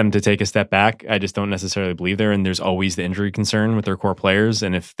expect them to take a step back. I just don't necessarily believe there. And there's always the injury concern with their core players.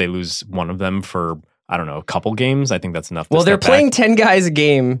 And if they lose one of them for, I don't know, a couple games, I think that's enough. Well, they're playing 10 guys a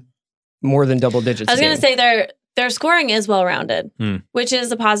game, more than double digits. I was going to say their scoring is well-rounded, which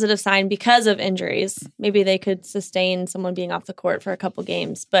is a positive sign because of injuries. Maybe they could sustain someone being off the court for a couple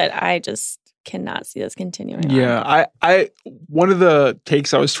games, but I just cannot see this continuing. Yeah, I one of the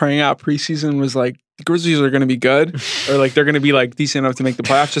takes I was trying out preseason was like, the Grizzlies are going to be good, or like they're going to be like decent enough to make the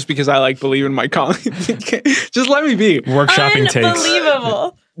playoffs, just because I like believe in Mike Conley. Just let me be workshopping takes.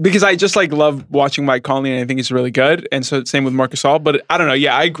 Unbelievable. Because I just like love watching Mike Conley, and I think he's really good. And so same with Marcus Gasol. But I don't know.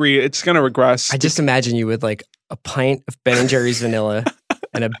 Yeah, I agree. It's going to regress. I just imagine you with like a pint of Ben & Jerry's vanilla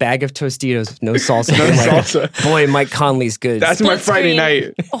and a bag of Tostitos with no salsa. Salsa. Boy, Mike Conley's good. That's my Friday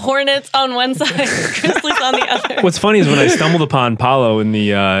night. Hornets on one side, Grizzlies on the other. What's funny is when I stumbled upon Paolo in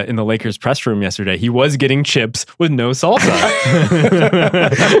the Lakers press room yesterday, he was getting chips with no salsa.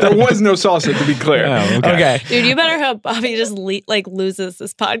 There was no salsa, to be clear. Oh, okay. Dude, you better hope Bobby just loses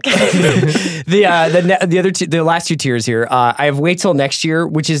this podcast. the last two tiers here. I have wait till next year,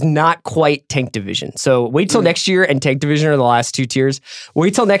 which is not quite tank division. So wait till next year and tank division are the last two tiers.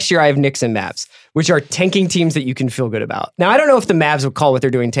 Wait till next year, I have Knicks and Mavs, which are tanking teams that you can feel good about. Now, I don't know if the Mavs would call what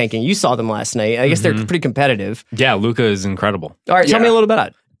they're doing tanking. You saw them last night. I guess they're pretty competitive. Yeah, Luka is incredible. All right, tell me a little bit about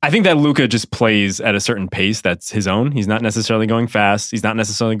it. I think that Luka just plays at a certain pace that's his own. He's not necessarily going fast. He's not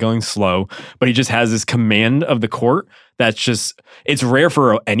necessarily going slow, but he just has this command of the court that's just, it's rare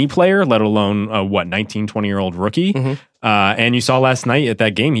for any player, let alone a 19, 20-year-old rookie. And you saw last night at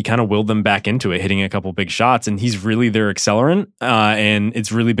that game, he kind of willed them back into it, hitting a couple big shots, and he's really their accelerant. And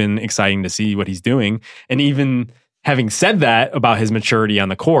it's really been exciting to see what he's doing. And even having said that about his maturity on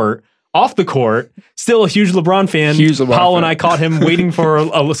the court, off the court, still a huge LeBron fan. Paul and I caught him waiting for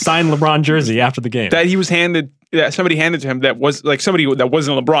a signed LeBron jersey after the game. That he was handed, that somebody handed to him that was like somebody that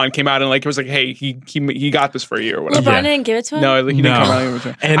wasn't LeBron came out and like it was like, hey, he got this for you or whatever. LeBron didn't give it to him? No, he didn't come out and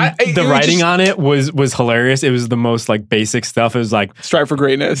give it to him. And the writing on it was hilarious. It was the most like basic stuff. It was like, strive for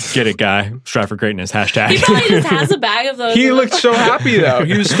greatness. Get it, guy. Strive for greatness. Hashtag. He probably just has a bag of those. He looked so happy though.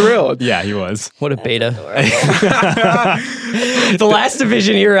 He was thrilled. Yeah, he was. What a beta. The last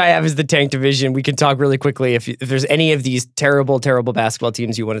division here I have is the tank division. We can talk really quickly if there's any of these terrible basketball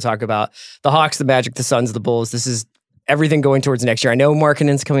teams you want to talk about. The Hawks, the Magic, the Suns, the Bulls. This is everything going towards next year. I know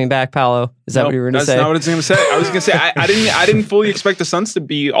Markkanen's coming back, Paolo. Is that what you were going to say? That's not what I was going to say. I was going to say I didn't fully expect the Suns to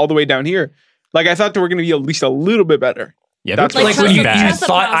be all the way down here. Like I thought they were going to be at least a little bit better. Yeah, that's like when you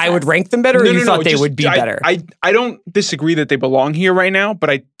thought I would rank them better, or you thought they would be better? I don't disagree that they belong here right now, but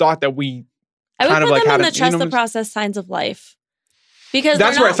I thought that we I would put them in the trust the process signs of life. Because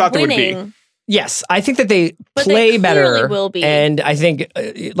that's where I thought they would be. Yes, I think that they play better. Will be. And I think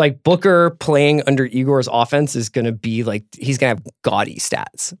like Booker playing under Igor's offense is going to be like, he's going to have gaudy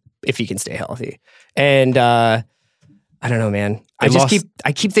stats if he can stay healthy. And I don't know, man. I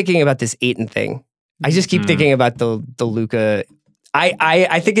keep thinking about this Ayton thing. I just keep thinking about the Luka.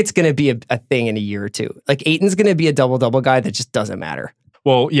 I think it's going to be a thing in a year or two. Like Ayton's going to be a double-double guy that just doesn't matter.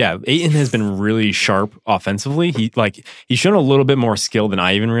 Well, yeah, Ayton has been really sharp offensively. He's shown a little bit more skill than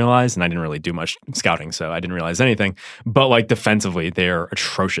I even realized, and I didn't really do much scouting, so I didn't realize anything. But like defensively, they're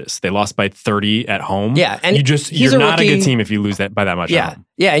atrocious. They lost by 30 at home. Yeah, and you're not a good team if you lose that by that much. Yeah, at home.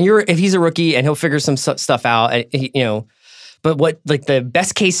 yeah, and if he's a rookie and he'll figure some stuff out, But what like the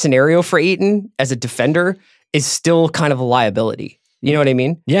best case scenario for Ayton as a defender is still kind of a liability. You know what I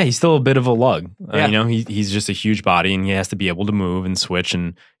mean? Yeah, he's still a bit of a lug. Yeah. He's just a huge body, and he has to be able to move and switch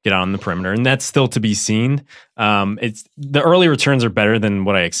and get out on the perimeter, and that's still to be seen. It's the early returns are better than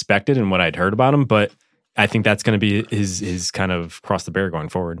what I expected and what I'd heard about him, but I think that's going to be his kind of cross the bear going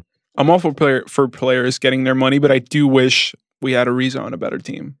forward. I'm all for players getting their money, but I do wish we had Ariza on a better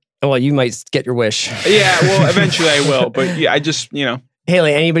team. Well, you might get your wish. Yeah, well, eventually I will, but yeah, I just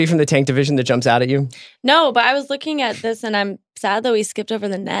Haley, anybody from the tank division that jumps out at you? No, but I was looking at this and I'm sad that we skipped over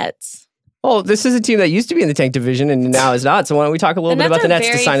the Nets. Oh, this is a team that used to be in the tank division and now is not. So why don't we talk a little bit about the Nets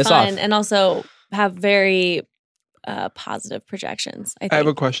to sign us off? And also have very positive projections. I have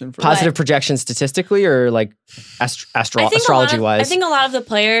a question for positive projections statistically or like astrology wise. I think a lot of the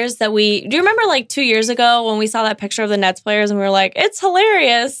players that do you remember like 2 years ago when we saw that picture of the Nets players and we were like, it's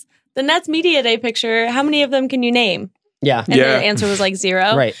hilarious. The Nets Media Day picture, how many of them can you name? Yeah. And the answer was like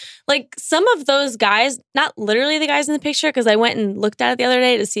 0. Right. Like some of those guys, not literally the guys in the picture, because I went and looked at it the other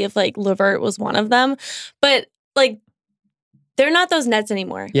day to see if like LeVert was one of them. But like they're not those Nets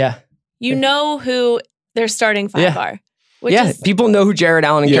anymore. Yeah. You know who their starting 5 are. People know who Jared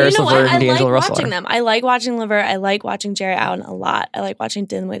Allen and Karis LeVert and D'Angelo Russell watching them. I like watching LeVert. I like watching Jared Allen a lot. I like watching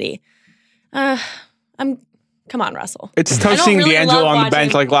Dinwiddie. Come on, Russell. It's tough seeing D'Angelo on the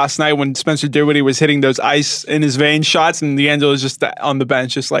bench like last night when Spencer Dinwiddie was hitting those ice in his vein shots and D'Angelo's just on the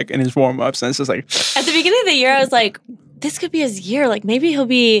bench, just like in his warm-ups. And it's just like... At the beginning of the year, I was like, this could be his year. Like maybe he'll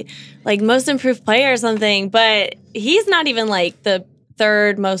be like most improved player or something. But he's not even like the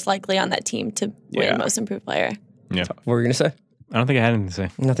third most likely on that team to win most improved player. Yeah. What were you going to say? I don't think I had anything to say.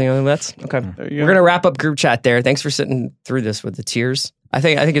 Nothing other than that? Okay. We're going to wrap up group chat there. Thanks for sitting through this with the tiers. I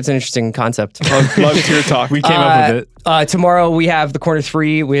think it's an interesting concept. Love tier talk. We came up with it. Tomorrow we have the Corner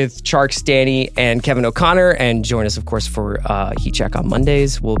 3 with Charks, Danny, and Kevin O'Connor. And join us, of course, for Heat Check on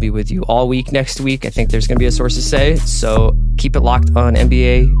Mondays. We'll be with you all week next week. I think there's going to be a Sources Say. So keep it locked on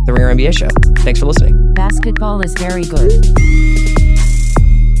NBA, the Ringer NBA Show. Thanks for listening. Basketball is very good.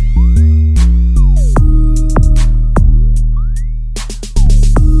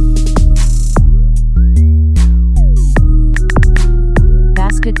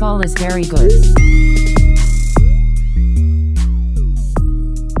 Basketball is very good.